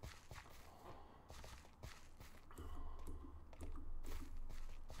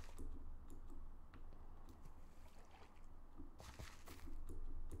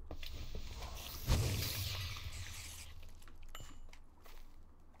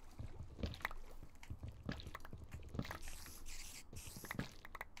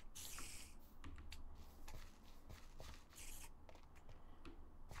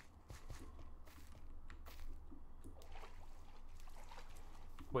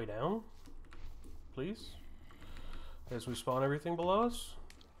 Way down, please, as we spawn everything below us.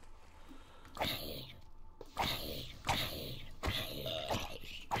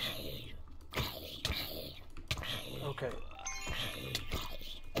 Okay.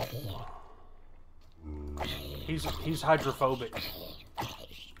 He's hydrophobic.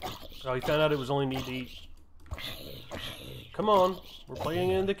 Oh, he found out it was only need to eat. Come on, we're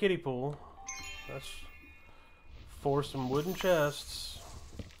playing in the kiddie pool. Let's for some wooden chests.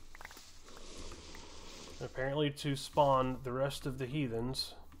 Apparently to spawn the rest of the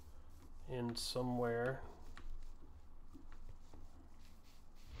heathens in somewhere.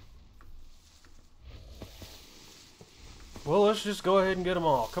 Well, let's just go ahead and get them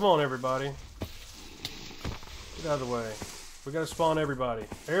all. Come on, everybody. Get out of the way. We gotta spawn everybody.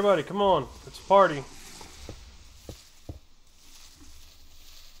 Everybody, come on. It's a party.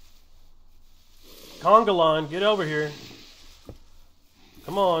 Conga line, get over here.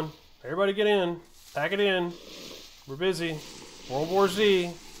 Come on. Everybody get in. Pack it in. We're busy. World War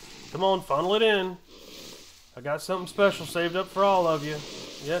Z. Come on, funnel it in. I got something special saved up for all of you.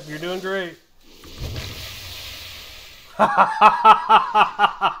 Yep, you're doing great.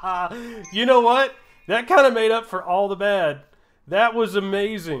 You know what? That kind of made up for all the bad. That was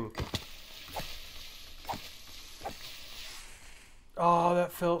amazing. Oh,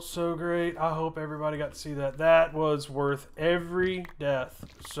 that felt so great. I hope everybody got to see that. That was worth every death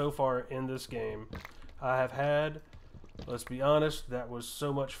so far in this game I have had. Let's be honest, that was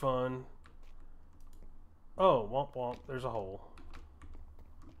so much fun. Oh, womp womp, there's a hole.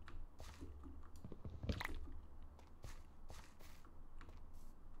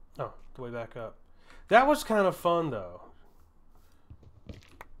 Oh, the way back up. That was kind of fun, though.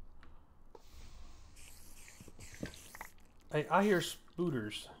 Hey, I hear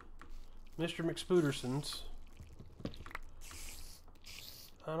spooters. Mr. McSpootersons.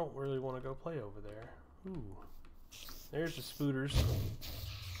 I don't really want to go play over there. Ooh. There's the spooters.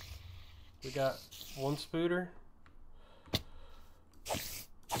 We got one spooter.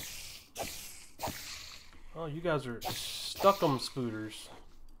 Oh, you guys are stuck-em spooters.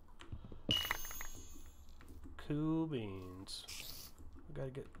 Cool beans. We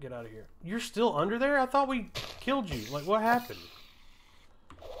gotta get out of here. You're still under there? I thought we killed you. Like, what happened?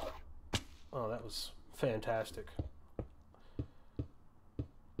 Oh, that was fantastic.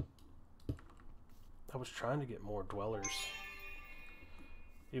 I was trying to get more dwellers.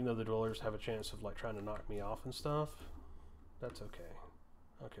 Even though the dwellers have a chance of, like, trying to knock me off and stuff. That's okay.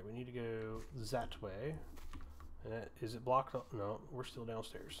 Okay, we need to go that way. And is it blocked off? No, we're still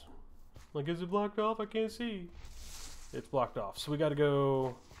downstairs. Like, is it blocked off? I can't see. It's blocked off. So we got to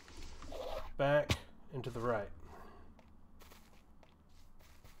go back and to the right.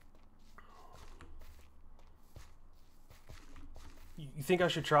 You think I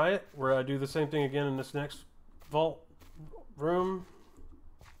should try it? Where I do the same thing again in this next vault room?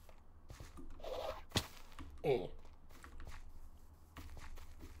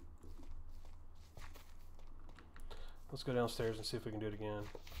 Let's go downstairs and see if we can do it again.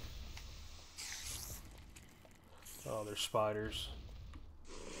 Oh, there's spiders.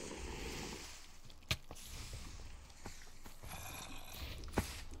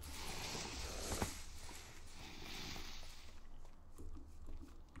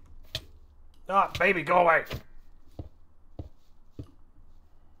 Ah, baby, go away!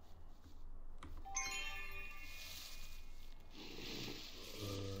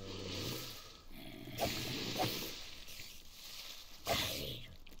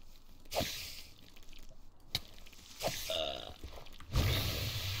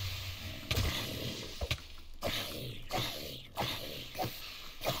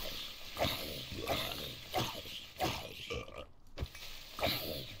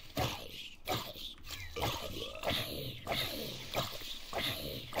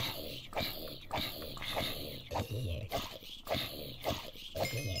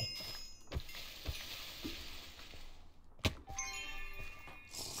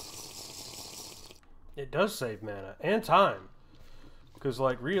 It does save mana and time, because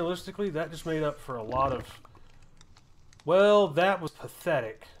like realistically that just made up for a lot of, well, that was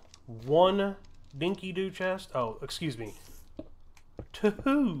pathetic. One dinky doo chest, oh excuse me,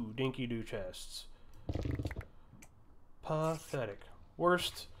 2 dinky doo chests. Pathetic.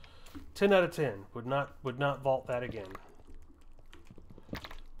 Worst. 10 out of 10. Would not vault that again.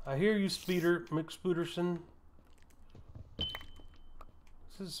 I hear you, Speeder McSpooderson.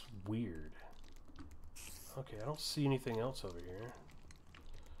 This is weird. Okay, I don't see anything else over here.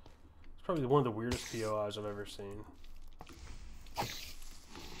 It's probably one of the weirdest POIs I've ever seen.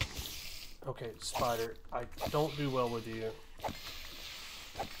 Okay, spider, I don't do well with you.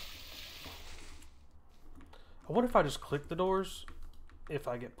 I wonder if I just click the doors, if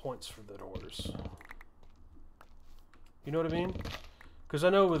I get points for the doors. You know what I mean? Because I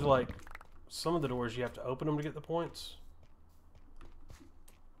know with like some of the doors you have to open them to get the points.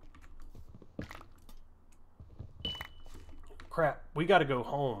 Crap, we gotta go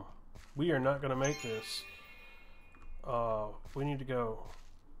home. We are not gonna make this. We need to go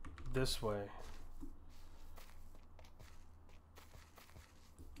this way.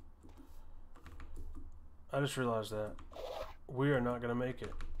 I just realized that. We are not gonna make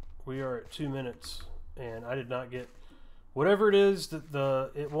it. We are at 2 minutes, and I did not get whatever it is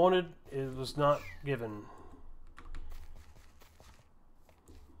that it wanted. It was not given.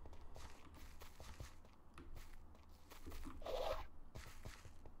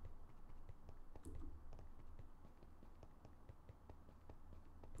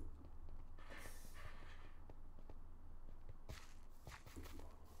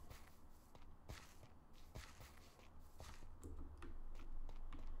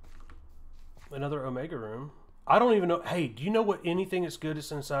 Another Omega room. I don't even know. Hey, do you know what anything that's good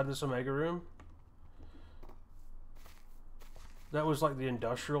is inside this Omega room? That was like the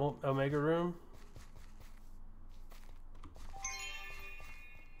industrial Omega room.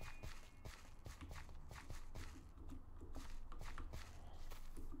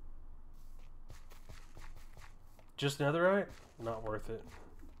 Just netherite? Not worth it.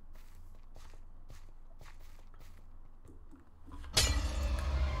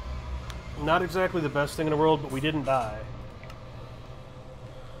 Not exactly the best thing in the world, but we didn't die.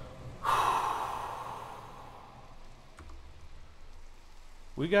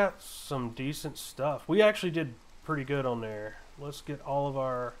 We got some decent stuff. We actually did pretty good on there. Let's get all of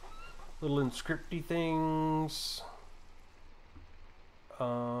our little inscripty things.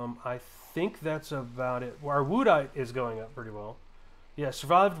 I think that's about it. Our woodite is going up pretty well. Yeah,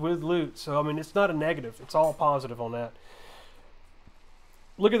 survived with loot. So, I mean, it's not a negative. It's all positive on that.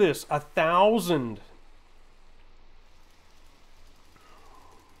 Look at this, 1,000.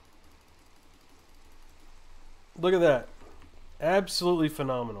 Look at that. Absolutely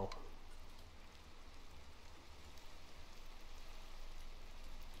phenomenal.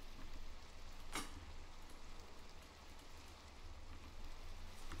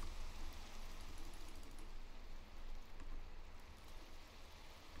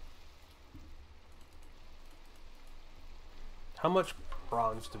 How much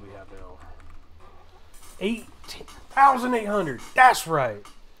bronze do we have now? 18,800. That's right.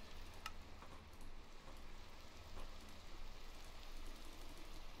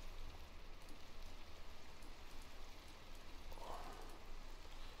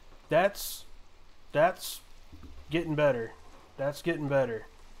 That's getting better. That's getting better.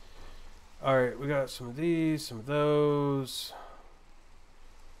 All right, we got some of these, some of those.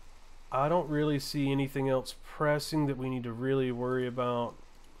 I don't really see anything else pressing that we need to really worry about.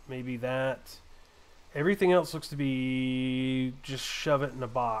 Maybe that. Everything else looks to be just shove it in a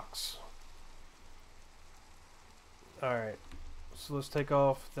box. Alright, so let's take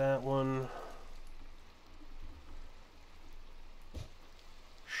off that one.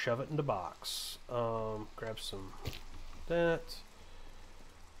 Shove it in the box. Grab some that.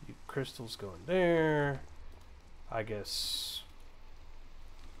 You crystals going there. I guess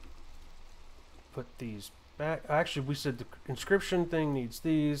put these back. Actually, we said the inscription thing needs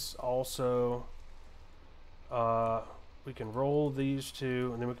these also. We can roll these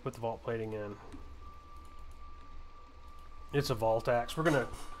two, and then we can put the vault plating in. It's a vault axe. We're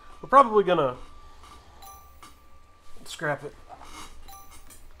probably gonna scrap it.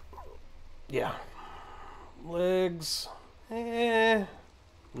 Yeah. Legs.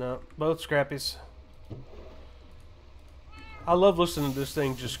 No, both scrappies. I love listening to this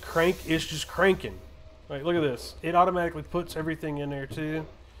thing just crank. It's just cranking. Like, look at this. It automatically puts everything in there too.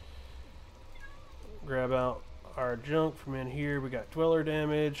 Grab out our junk from in here. We got dweller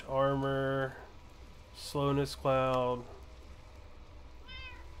damage, armor, slowness cloud.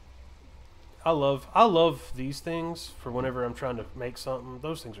 I love these things for whenever I'm trying to make something.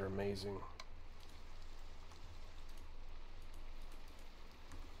 Those things are amazing.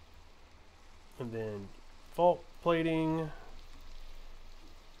 And then vault plating.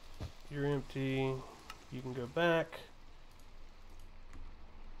 You're empty. You can go back.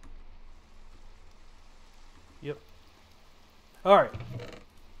 Yep. Alright.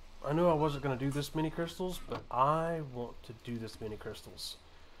 I knew I wasn't going to do this many crystals, but I want to do this many crystals.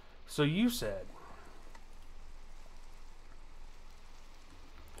 So you said,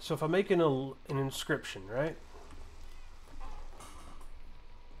 so if I'm making an inscription, right?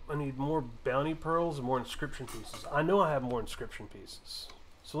 I need more bounty pearls and more inscription pieces. I know I have more inscription pieces.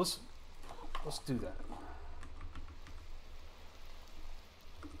 So let's do that.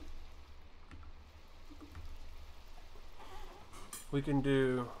 We can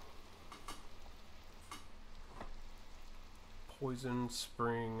do poison,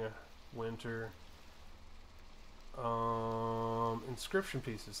 spring, winter, inscription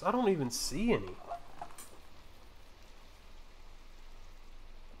pieces. I don't even see any.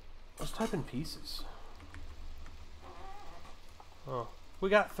 Let's type in pieces. Oh, we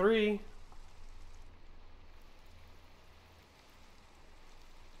got 3.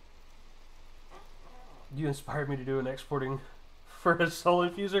 You inspired me to do an exporting for a soul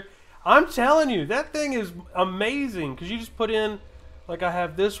infuser. I'm telling you, that thing is amazing because you just put in, like, I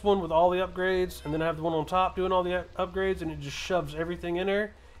have this one with all the upgrades, and then I have the one on top doing all the upgrades, and it just shoves everything in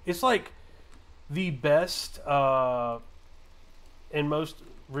there. It's like the best and most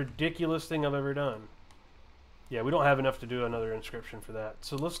ridiculous thing I've ever done. Yeah, we don't have enough to do another inscription for that.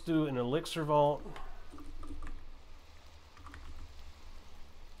 So let's do an elixir vault.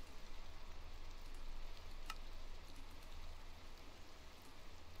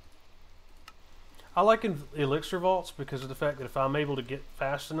 I like elixir vaults because of the fact that if I'm able to get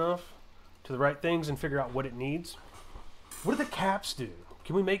fast enough to the right things and figure out what it needs. What do the caps do?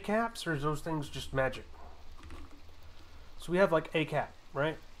 Can we make caps, or is those things just magic? So we have like a cap,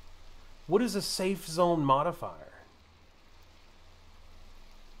 right? What is a safe zone modifier?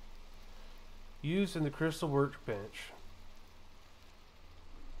 Used in the crystal workbench.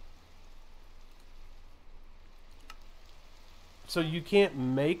 So you can't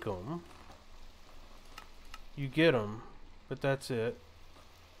make them. You get them, but that's it.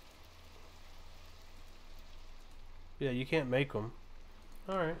 Yeah, you can't make them.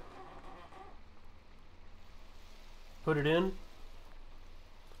 Alright. Put it in.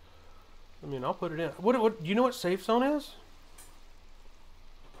 I mean, I'll put it in. What do you know what safe zone is?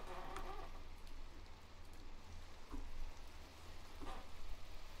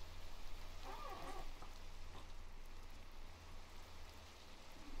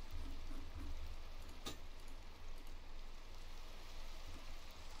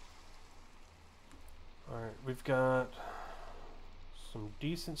 Alright, we've got some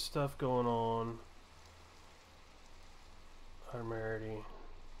decent stuff going on. Automarity.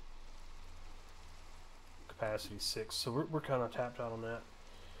 Capacity 6, so we're kind of tapped out on that.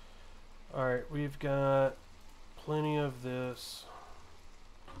 Alright, we've got plenty of this.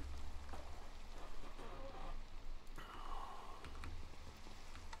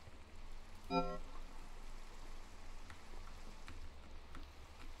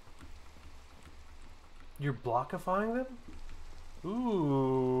 You're blockifying them?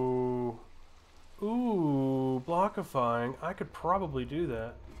 Ooh. Ooh, blockifying. I could probably do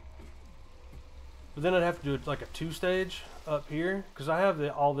that. But then I'd have to do it like a 2-stage up here, because I have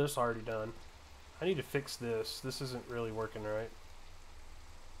all this already done. I need to fix this. This isn't really working right.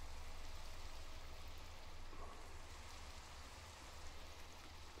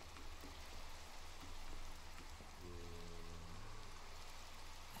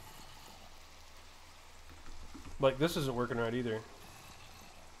 Like, this isn't working right either.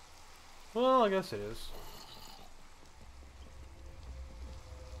 Well, I guess it is.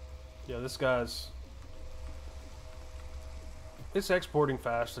 Yeah, this guy's... It's exporting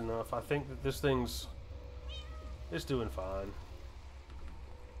fast enough. I think that this thing's... It's doing fine.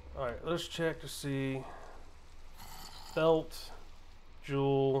 Alright, let's check to see... Belt.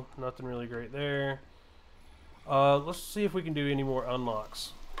 Jewel. Nothing really great there. Let's see if we can do any more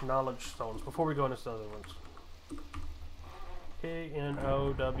unlocks. Knowledge stones. Before we go into the other ones.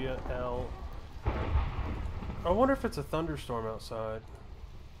 K-N-O-W-L. I wonder if it's a thunderstorm outside.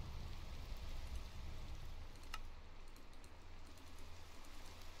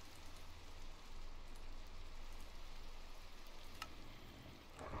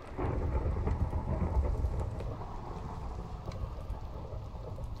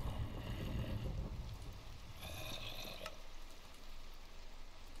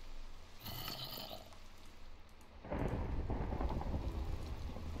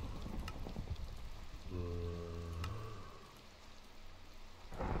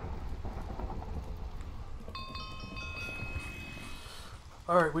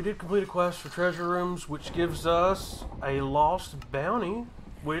 Alright, we did complete a quest for treasure rooms, which gives us a lost bounty,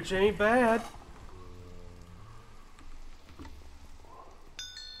 which ain't bad.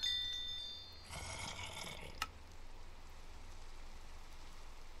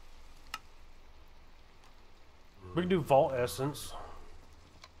 We can do vault essence.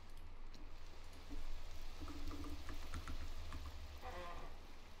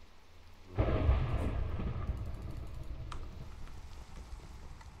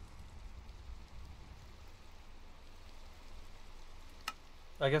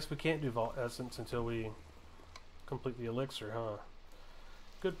 I guess we can't do vault essence until we complete the elixir, huh?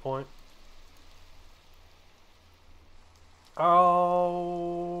 Good point.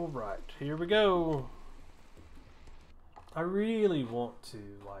 Alright, here we go. I really want to,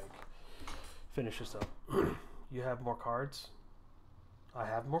 like, finish this up. You have more cards? I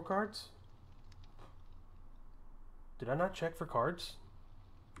have more cards? Did I not check for cards?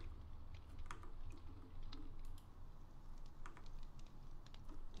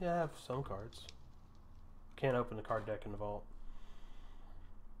 Yeah, I have some cards. Can't open the card deck in the vault.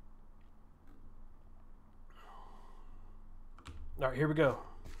 Alright, here we go.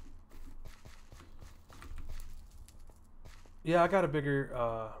 Yeah, I got a bigger,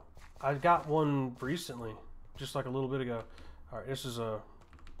 I got one recently, just like a little bit ago. Alright, this is a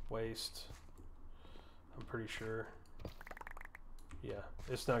waste. I'm pretty sure. Yeah,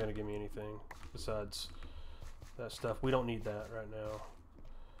 it's not going to give me anything besides that stuff. We don't need that right now.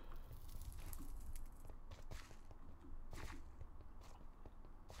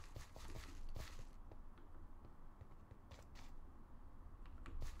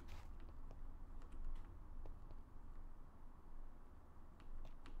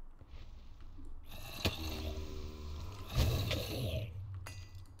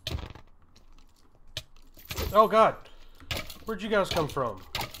 Oh God, where'd you guys come from?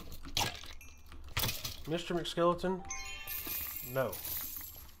 Mr. McSkeleton? No.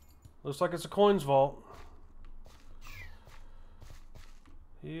 Looks like it's a coins vault.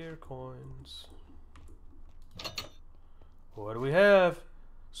 Here, coins. What do we have?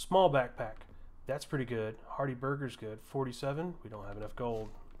 Small backpack. That's pretty good. Hearty Burger's good. 47. We don't have enough gold.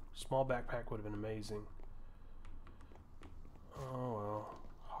 Small backpack would have been amazing. Oh well.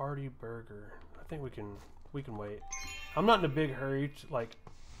 Hearty Burger. I think we can wait. I'm not in a big hurry to, like...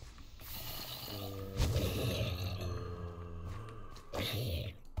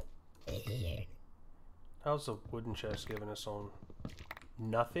 How's the wooden chest giving us on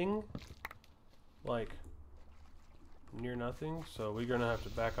nothing? Like, near nothing? So we're gonna have to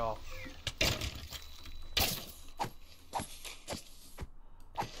back off.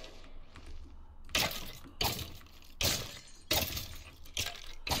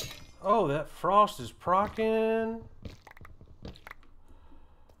 Oh, that frost is procking.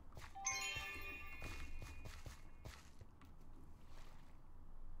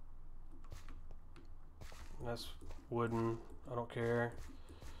 That's wooden. I don't care.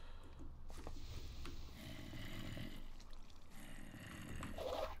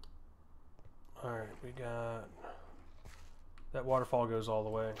 Alright, we got... That waterfall goes all the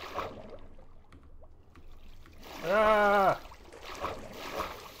way. Ah!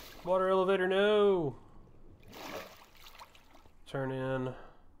 Water elevator, no! turn in.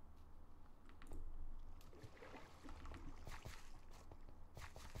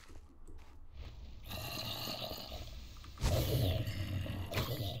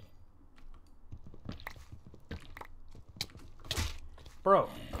 Bro.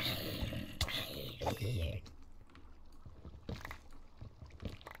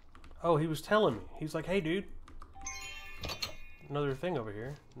 Oh, he was telling me. He's like, hey, dude. Another thing over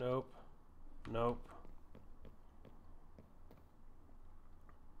here. Nope. Nope.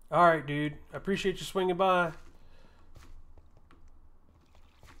 Alright, dude. I appreciate you swinging by.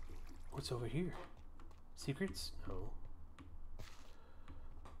 What's over here? Secrets? No.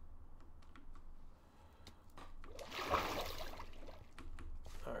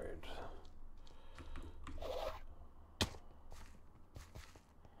 Alright.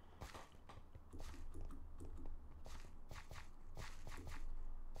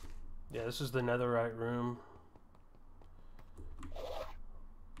 Yeah, this is the netherite room.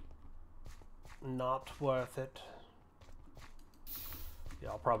 Not worth it. Yeah,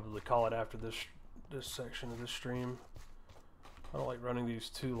 I'll probably call it after this section of this stream. I don't like running these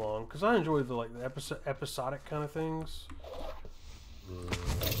too long because I enjoy the episodic kind of things.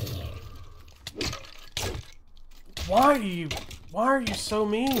 Why are you so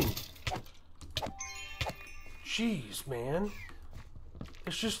mean? Jeez, man.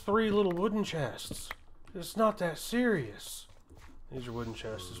 It's just 3 little wooden chests. It's not that serious. These are wooden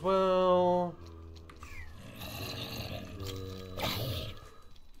chests as well.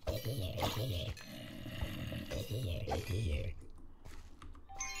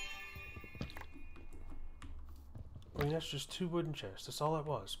 I mean, that's just 2 wooden chests. That's all it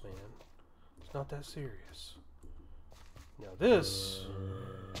was, man. It's not that serious. Now this...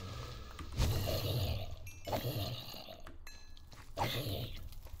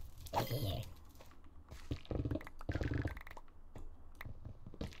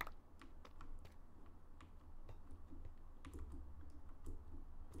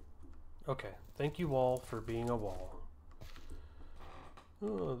 Okay, thank you wall for being a wall.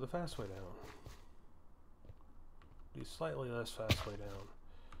 Oh, the fast way down. Be slightly less fast way down.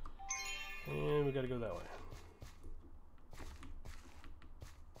 And we gotta go that way.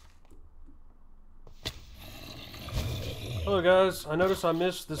 Hello guys, I noticed I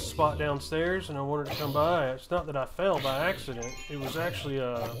missed this spot downstairs and I wanted to come by. It's not that I fell by accident. It was actually,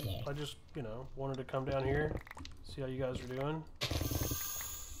 I just, you know, wanted to come down here, see how you guys are doing.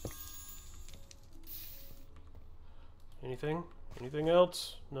 Anything? Anything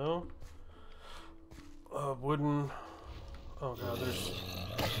else? No? Wooden... Oh god, there's...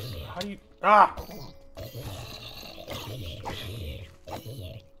 How do you... Ah!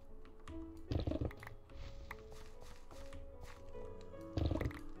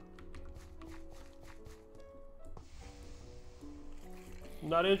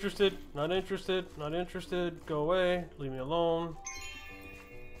 Not interested, not interested, not interested. Go away, leave me alone.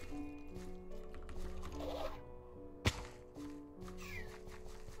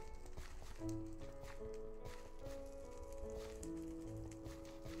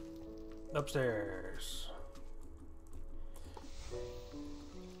 Upstairs.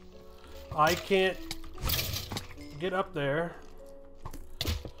 I can't get up there.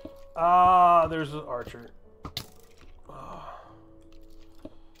 Ah, there's an archer. Oh.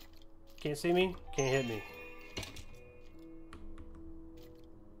 Can't see me? Can't hit me.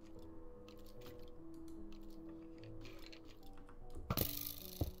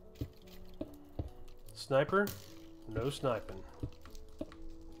 Sniper? No sniping.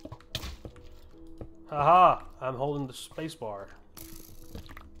 Haha! I'm holding the space bar.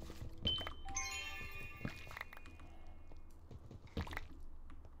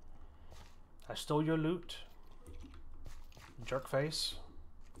 I stole your loot. Jerk face.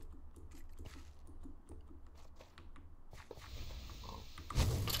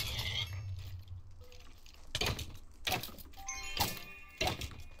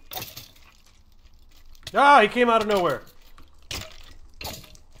 Ah, he came out of nowhere.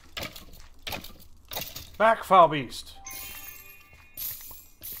 Back, foul beast.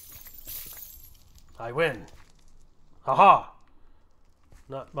 I win. Haha.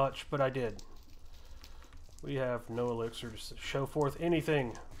 Not much, but I did. We have no elixir to show forth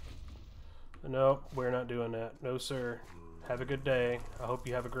anything. No, we're not doing that. No, sir. Have a good day. I hope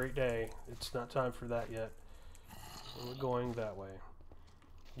you have a great day. It's not time for that yet. We're going that way.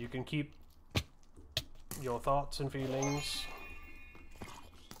 You can keep your thoughts and feelings.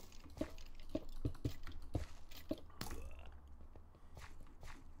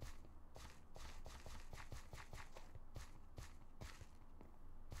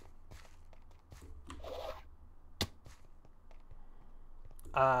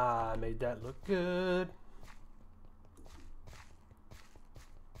 I made that look good.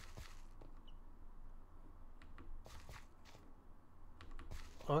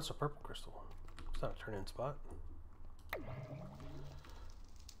 Oh, that's a purple crystal. It's not a turn-in spot.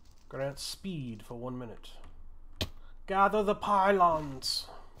 Grant speed for 1 minute. Gather the pylons.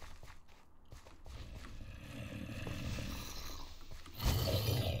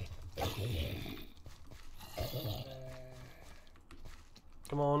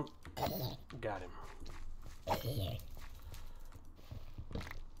 Come on. Got him.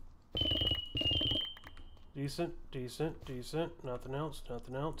 Decent, decent, decent. Nothing else,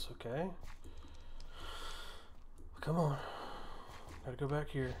 nothing else. Okay. Come on. Gotta go back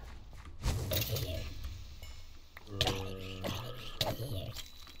here.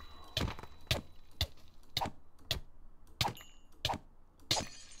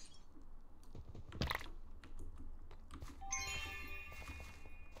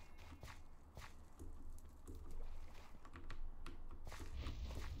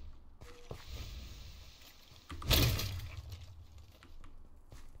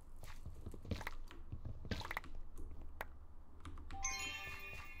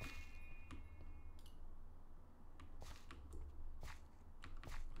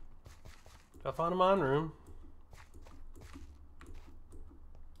 I found a mine room.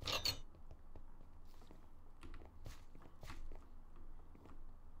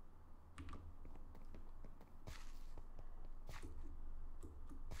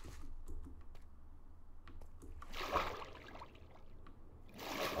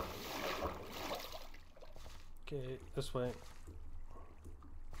 Okay, this way.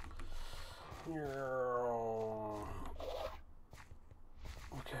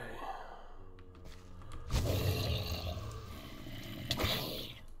 Okay.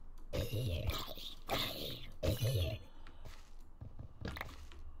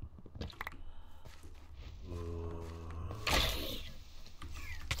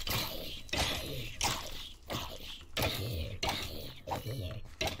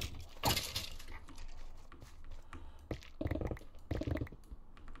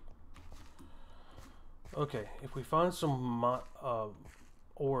 Okay, if we find some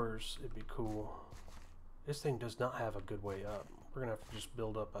ores, it'd be cool. This thing does not have a good way up. We're gonna have to just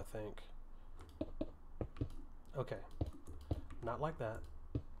build up, I think. Okay, not like that.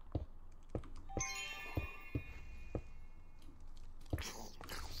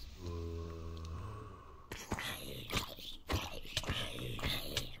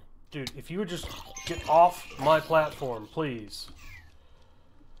 Dude, if you would just get off my platform, please.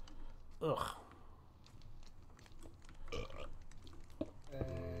 Ugh.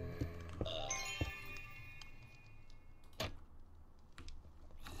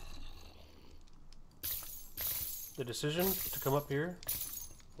 The decision to come up here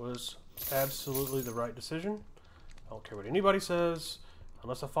was absolutely the right decision. I don't care what anybody says,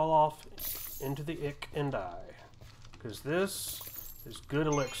 unless I fall off into the ick and die. Because this is good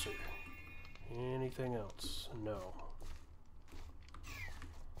elixir. Anything else? No.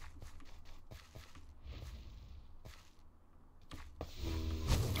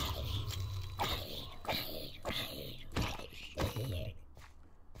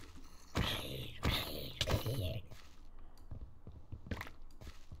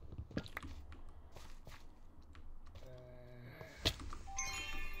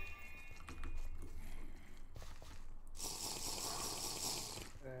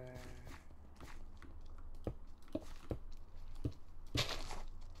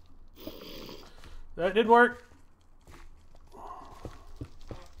 That did work.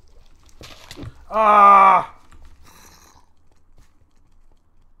 Ah!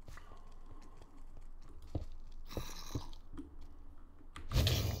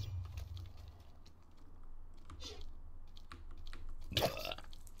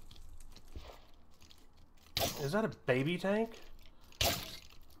 Is that a baby tank?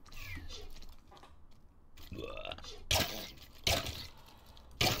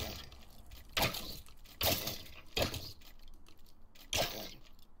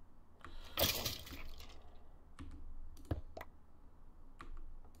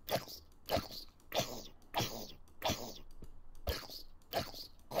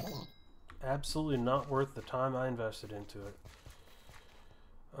 Absolutely not worth the time I invested into it.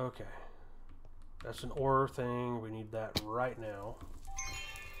 Okay. That's an ore thing. We need that right now.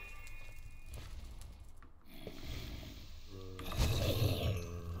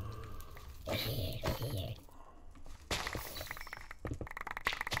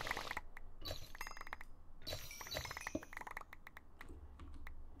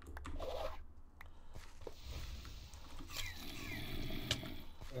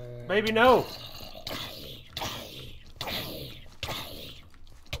 Baby, no!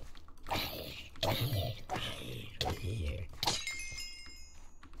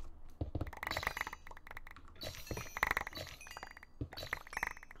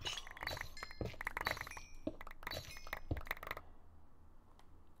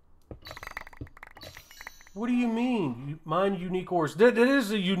 What do you mean? Mine unique ores. That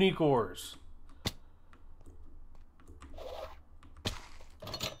is a unique ores.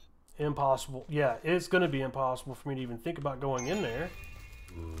 Impossible. Yeah, it's going to be impossible for me to even think about going in there.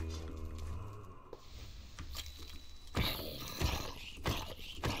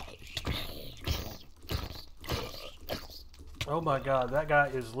 Oh my god, that guy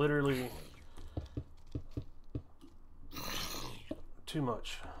is literally too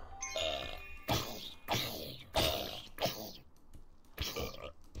much.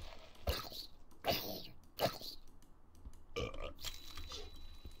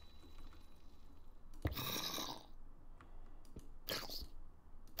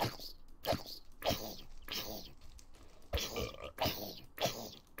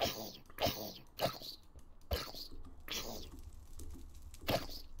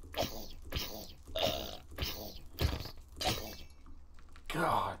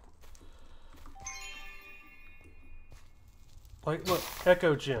 God. Like, look,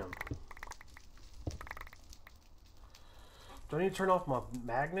 Echo Gem. Do I need to turn off my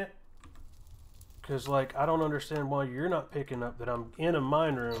magnet? Because, like, I don't understand why you're not picking up that I'm in a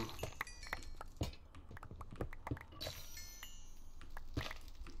mine room.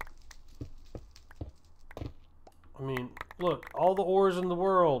 I mean, look, all the ores in the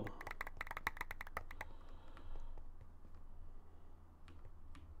world.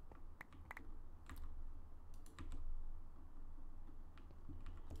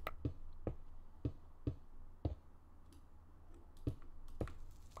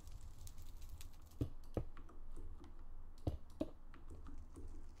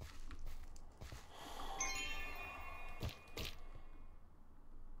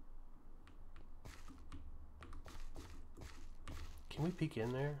 Can we peek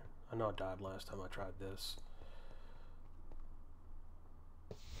in there? I know I died last time I tried this.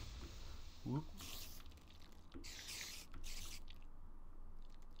 Whoop.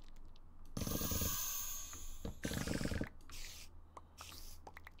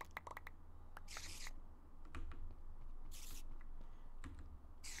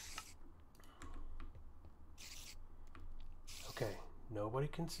 Okay, nobody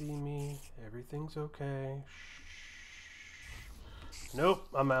can see me. Everything's okay. Nope,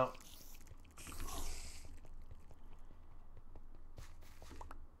 I'm out.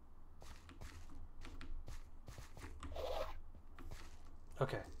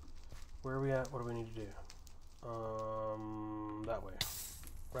 Okay, where are we at? What do we need to do? That way.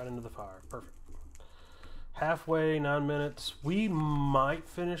 Right into the fire. Perfect. Halfway, 9 minutes. We might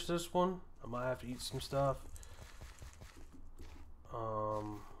finish this one. I might have to eat some stuff.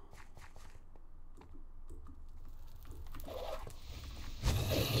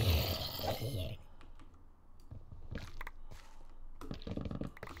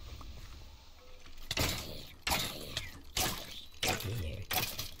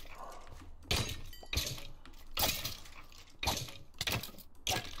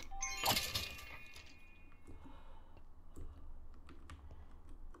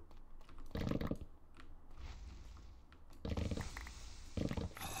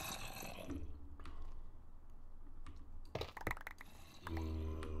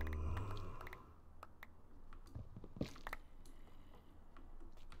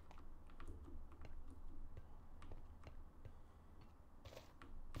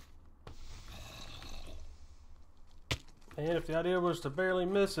 And if the idea was to barely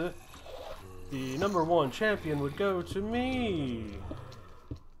miss it, the #1 champion would go to me.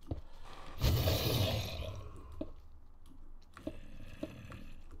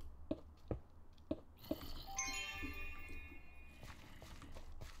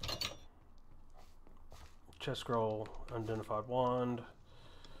 Chest scroll, unidentified wand,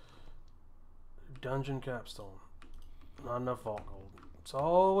 dungeon capstone. Not enough vault gold. It's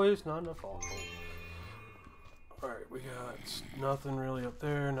always not enough vault gold. Alright, we got nothing really up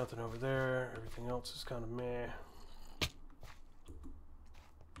there, nothing over there. Everything else is kind of meh.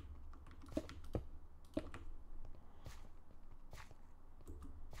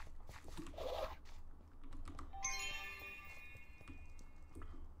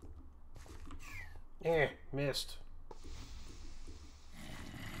 Missed.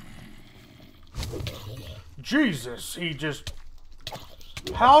 Jesus, he just...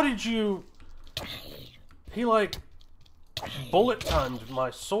 How did you... He like bullet timed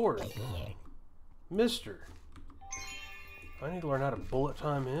my sword. Mister. I need to learn how to bullet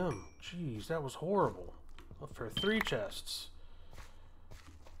time him. Jeez, that was horrible. For 3 chests.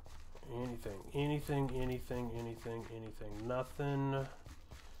 Anything. Nothing.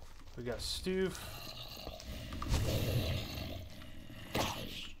 We got Stoof.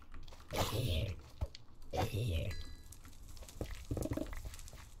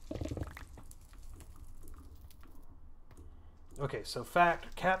 Okay, so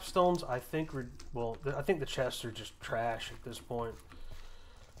fact, capstones, I think, I think the chests are just trash at this point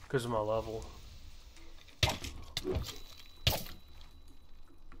because of my level.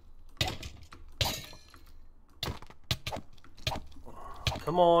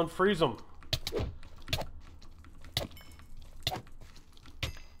 Come on, freeze them.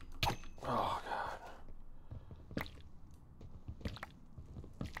 Oh, God.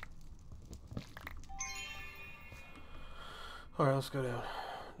 Alright, let's go down.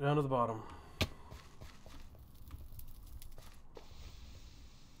 Down to the bottom.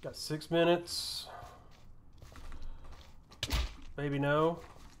 Got 6 minutes. Maybe no.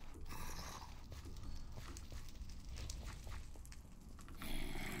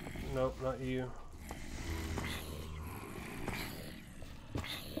 Nope, not you.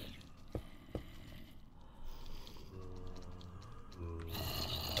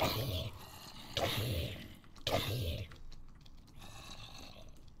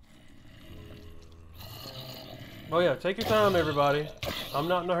 Oh yeah, take your time, everybody. I'm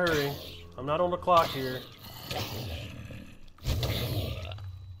not in a hurry. I'm not on the clock here.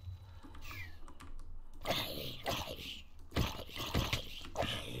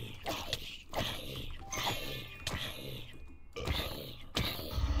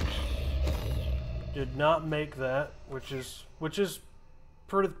 Did not make that, which is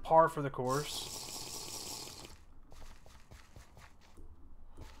pretty par for the course.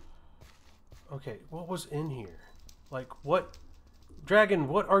 Okay, what was in here? Like, what? Dragon,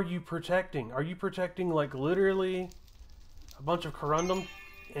 what are you protecting? Are you protecting, like, literally a bunch of corundum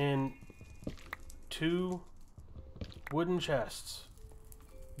and 2 wooden chests?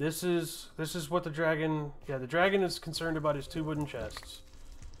 This is what the dragon... Yeah, the dragon is concerned about his 2 wooden chests.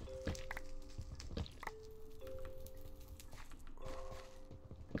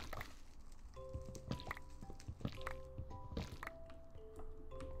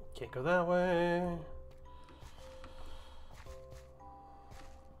 Can't go that way.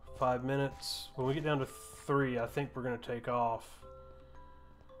 5 minutes. When we get down to 3, I think we're going to take off.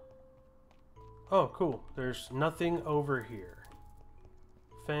 Oh, cool. There's nothing over here.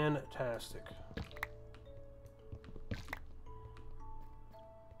 Fantastic.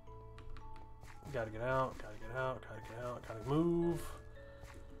 Gotta get out, gotta get out, gotta get out, gotta move.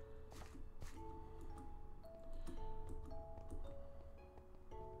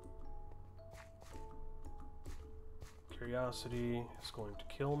 Curiosity is going to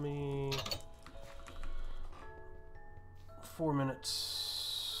kill me. 4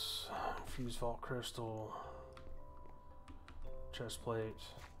 minutes. Fuse vault crystal. Chest plate.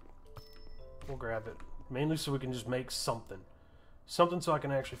 We'll grab it. Mainly so we can just make something. Something so I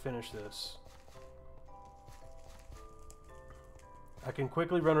can actually finish this. I can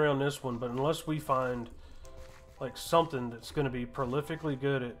quickly run around this one, but unless we find like something that's going to be prolifically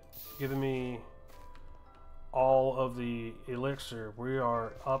good at giving me all of the elixir, we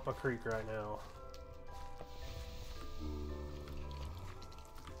are up a creek right now.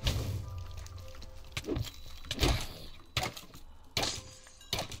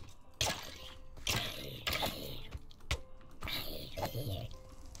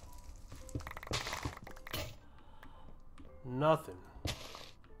 Nothing.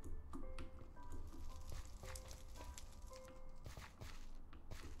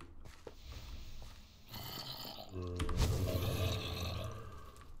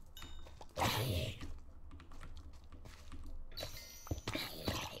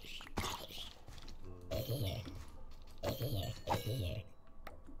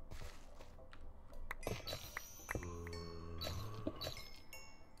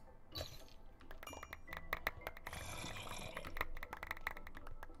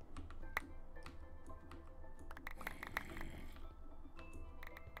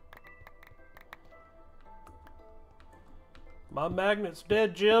 My magnet's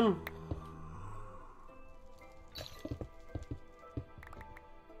dead, Jim.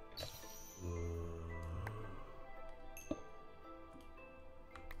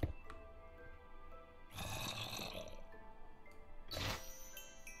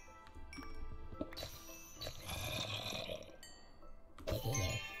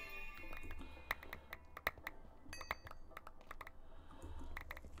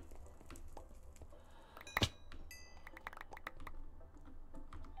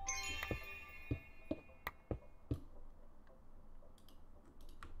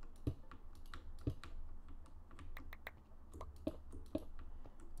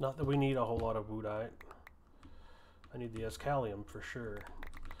 Not that we need a whole lot of woodite. I need the escalium for sure.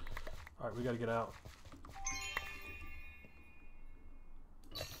 Alright, we gotta get out.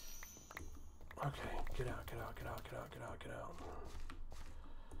 Okay, get out, get out, get out, get out, get out, get out.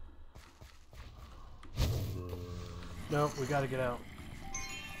 No, we gotta get out.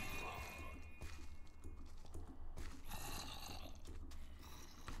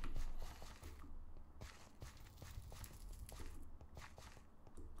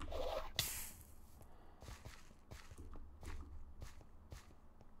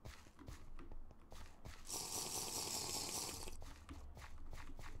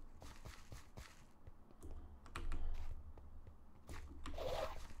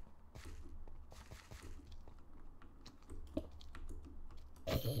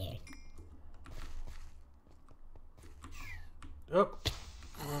 Oh,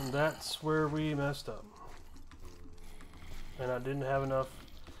 and that's where we messed up. And I didn't have enough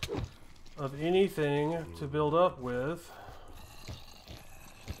of anything to build up with.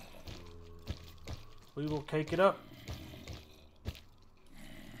 We will cake it up.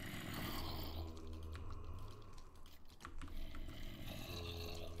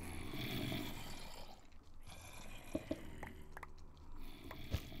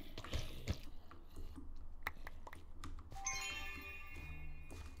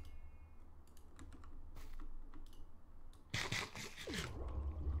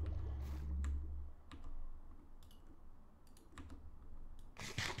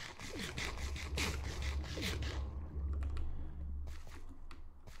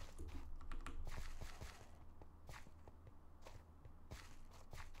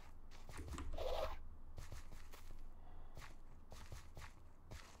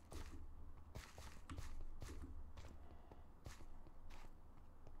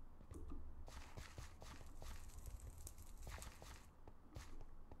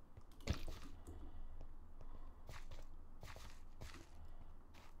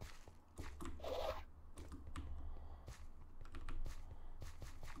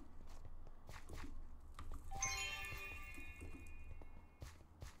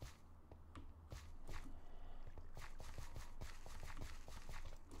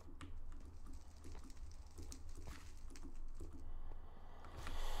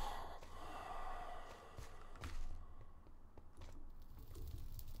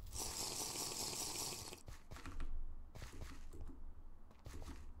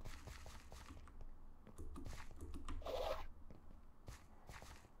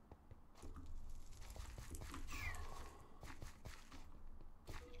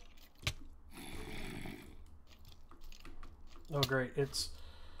 Oh great, it's...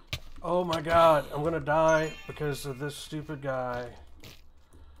 Oh my god, I'm gonna die because of this stupid guy.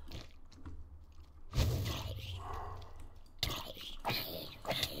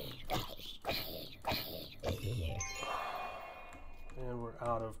 And we're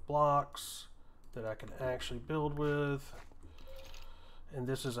out of blocks that I can actually build with. And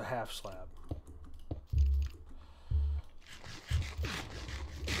this is a half slab.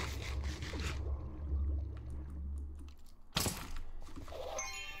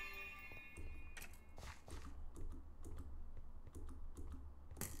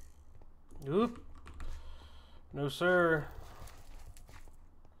 Oop. No, sir.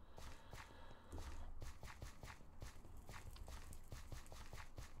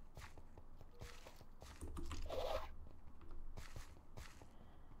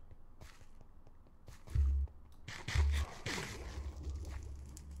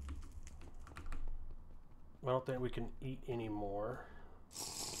 I don't think we can eat anymore.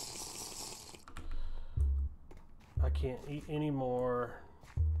 I can't eat anymore.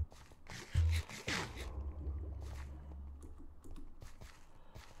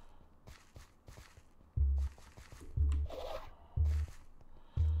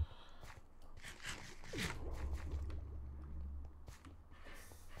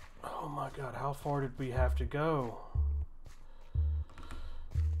 Oh my god, how far did we have to go?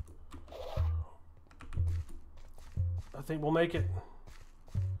 I think we'll make it.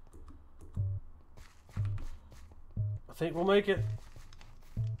 I think we'll make it.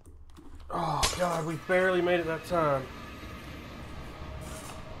 Oh god, we barely made it that time.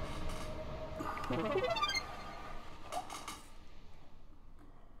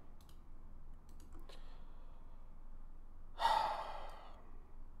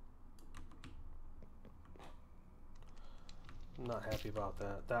 I'm not happy about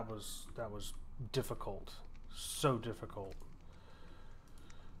that. That was difficult. So difficult.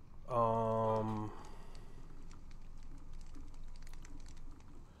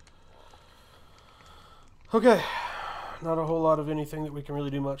 Okay. not a whole lot of anything that we can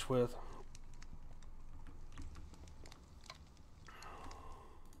really do much with.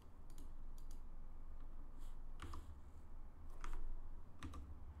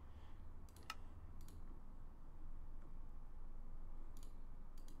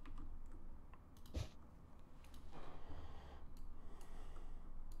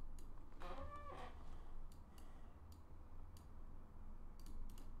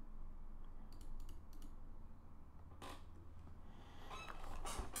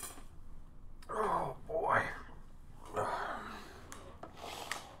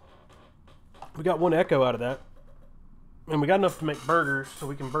 We got one echo out of that, and we got enough to make burgers, so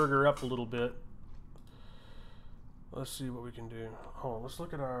we can burger up a little bit. Let's see what we can do. Hold on, let's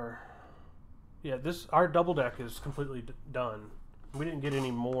look at our... Yeah, our double deck is completely done. We didn't get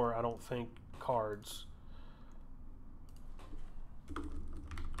any more, I don't think, cards.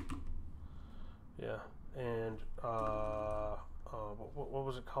 Yeah, and what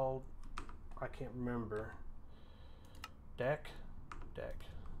was it called? I can't remember. Deck.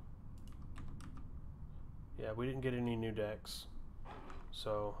 Yeah, we didn't get any new decks,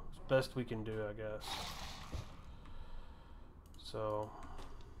 so it's best we can do, I guess. So,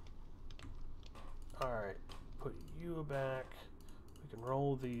 all right, put you back. We can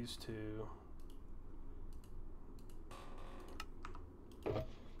roll these two.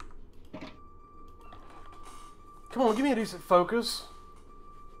 Come on, give me a decent focus.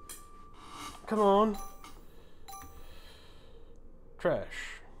 Come on. Trash.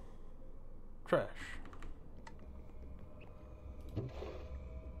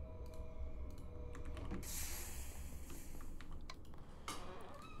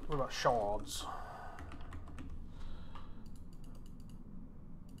 What about shards?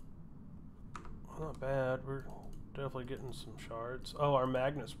 Not bad. We're definitely getting some shards. Oh, our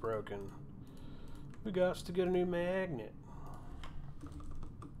magnet's broken. We got to get a new magnet.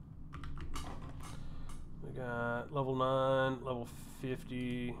 We got level 9, level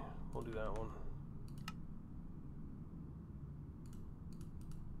 50. We'll do that one.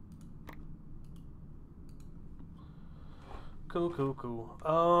 Cool.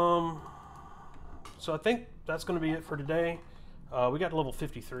 So I think that's going to be it for today. We got level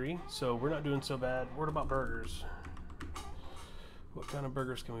 53, so we're not doing so bad. What about burgers? What kind of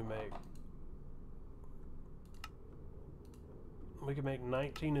burgers can we make? We can make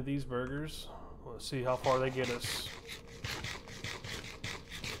 19 of these burgers. Let's see how far they get us.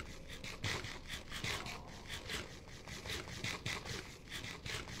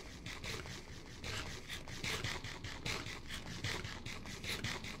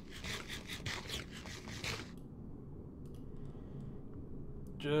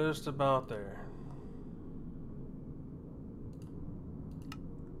 Just about there.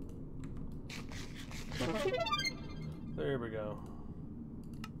 There we go.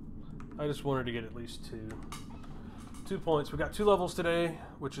 I just wanted to get at least 2 points. We got 2 levels today,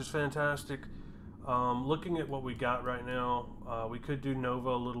 which is fantastic. Looking at what we got right now, we could do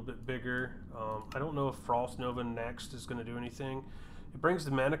Nova a little bit bigger. I don't know if Frost Nova next is going to do anything. It brings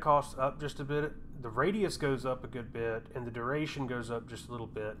the mana cost up just a bit. The radius goes up a good bit, and the duration goes up just a little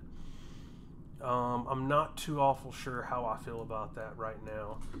bit. I'm not too awful sure how I feel about that right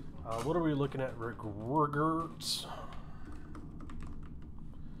now. What are we looking at? Regrets.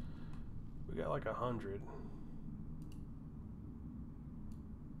 We got like 100,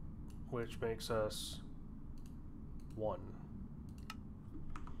 which makes us 1.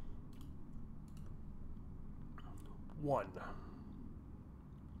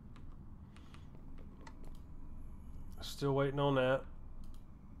 Still waiting on that.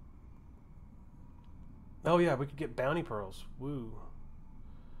 Oh yeah, we could get bounty pearls. Woo.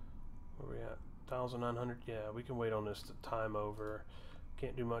 Where are we at? 1,900. Yeah, we can wait on this to time over.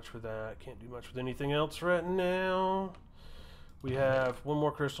 Can't do much with that. Can't do much with anything else right now. We have one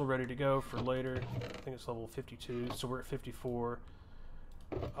more crystal ready to go for later. I think it's level 52, so we're at 54.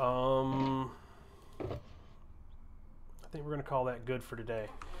 I think we're going to call that good for today.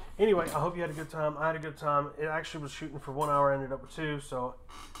 Anyway, I hope you had a good time. I had a good time. It actually was shooting for 1 hour. I ended up with 2. So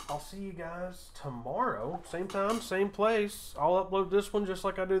I'll see you guys tomorrow. Same time, same place. I'll upload this one just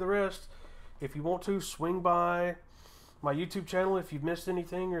like I do the rest. If you want to, swing by my YouTube channel if you've missed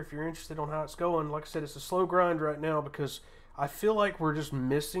anything or if you're interested on how it's going. Like I said, it's a slow grind right now because I feel like we're just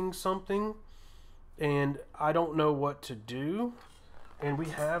missing something and I don't know what to do. And we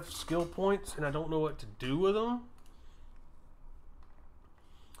have skill points and I don't know what to do with them.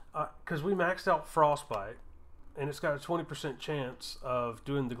 Because we maxed out Frostbite, and it's got a 20% chance of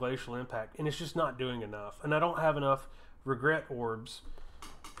doing the Glacial Impact, and it's just not doing enough. And I don't have enough Regret Orbs.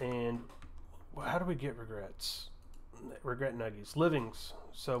 And how do we get Regrets? regret nuggies. Livings.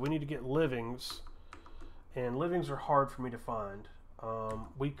 So we need to get livings. And livings are hard for me to find.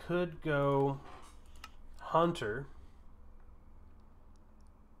 We could go hunter.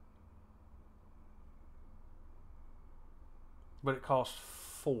 But it costs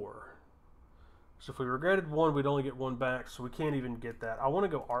 4. So if we regretted 1, we'd only get 1 back, so we can't even get that. I want to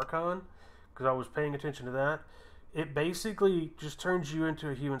go Archon, because I was paying attention to that. It basically just turns you into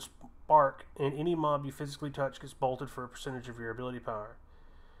a human spark, and any mob you physically touch gets bolted for a percentage of your ability power.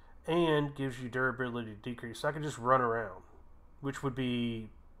 And gives you durability decrease. So I could just run around, which would be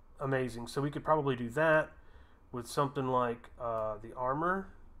amazing. So we could probably do that with something like the armor,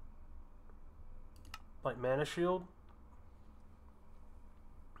 like Mana Shield.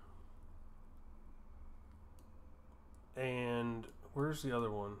 And where's the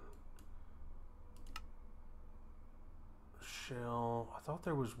other one? Shell. I thought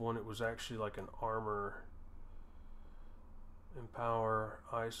there was one. It was actually like an armor. Empower,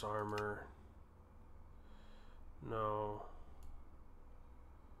 ice armor. No.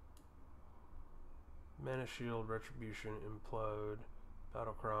 Mana Shield, Retribution, Implode,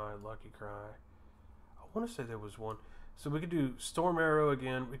 Battle Cry, Lucky Cry. I want to say there was one. So we could do Storm Arrow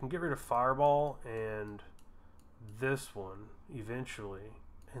again. We can get rid of Fireball and this one eventually,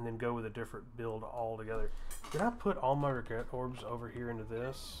 and then go with a different build altogether. Did I put all my regret orbs over here into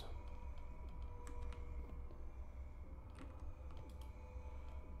this?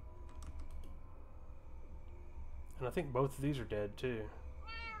 And I think both of these are dead too.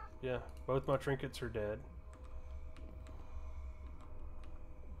 Yeah, both my trinkets are dead.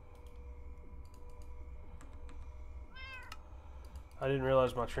 I didn't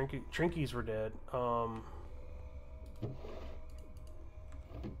realize my trinkies were dead.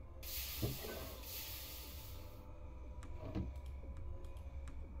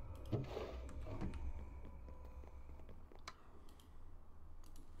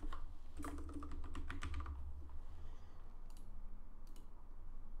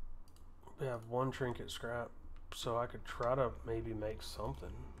 We have 1 trinket scrap, so I could try to maybe make something.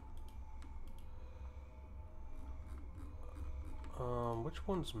 Which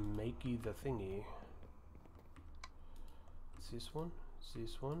one's makey the thingy? It's this one? It's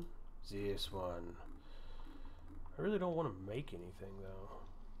this one? This one. I really don't want to make anything though.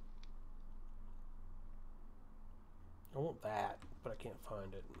 I want that, but I can't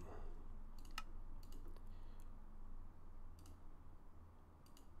find it.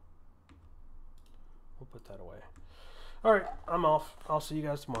 We'll put that away. Alright, I'm off. I'll see you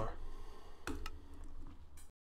guys tomorrow.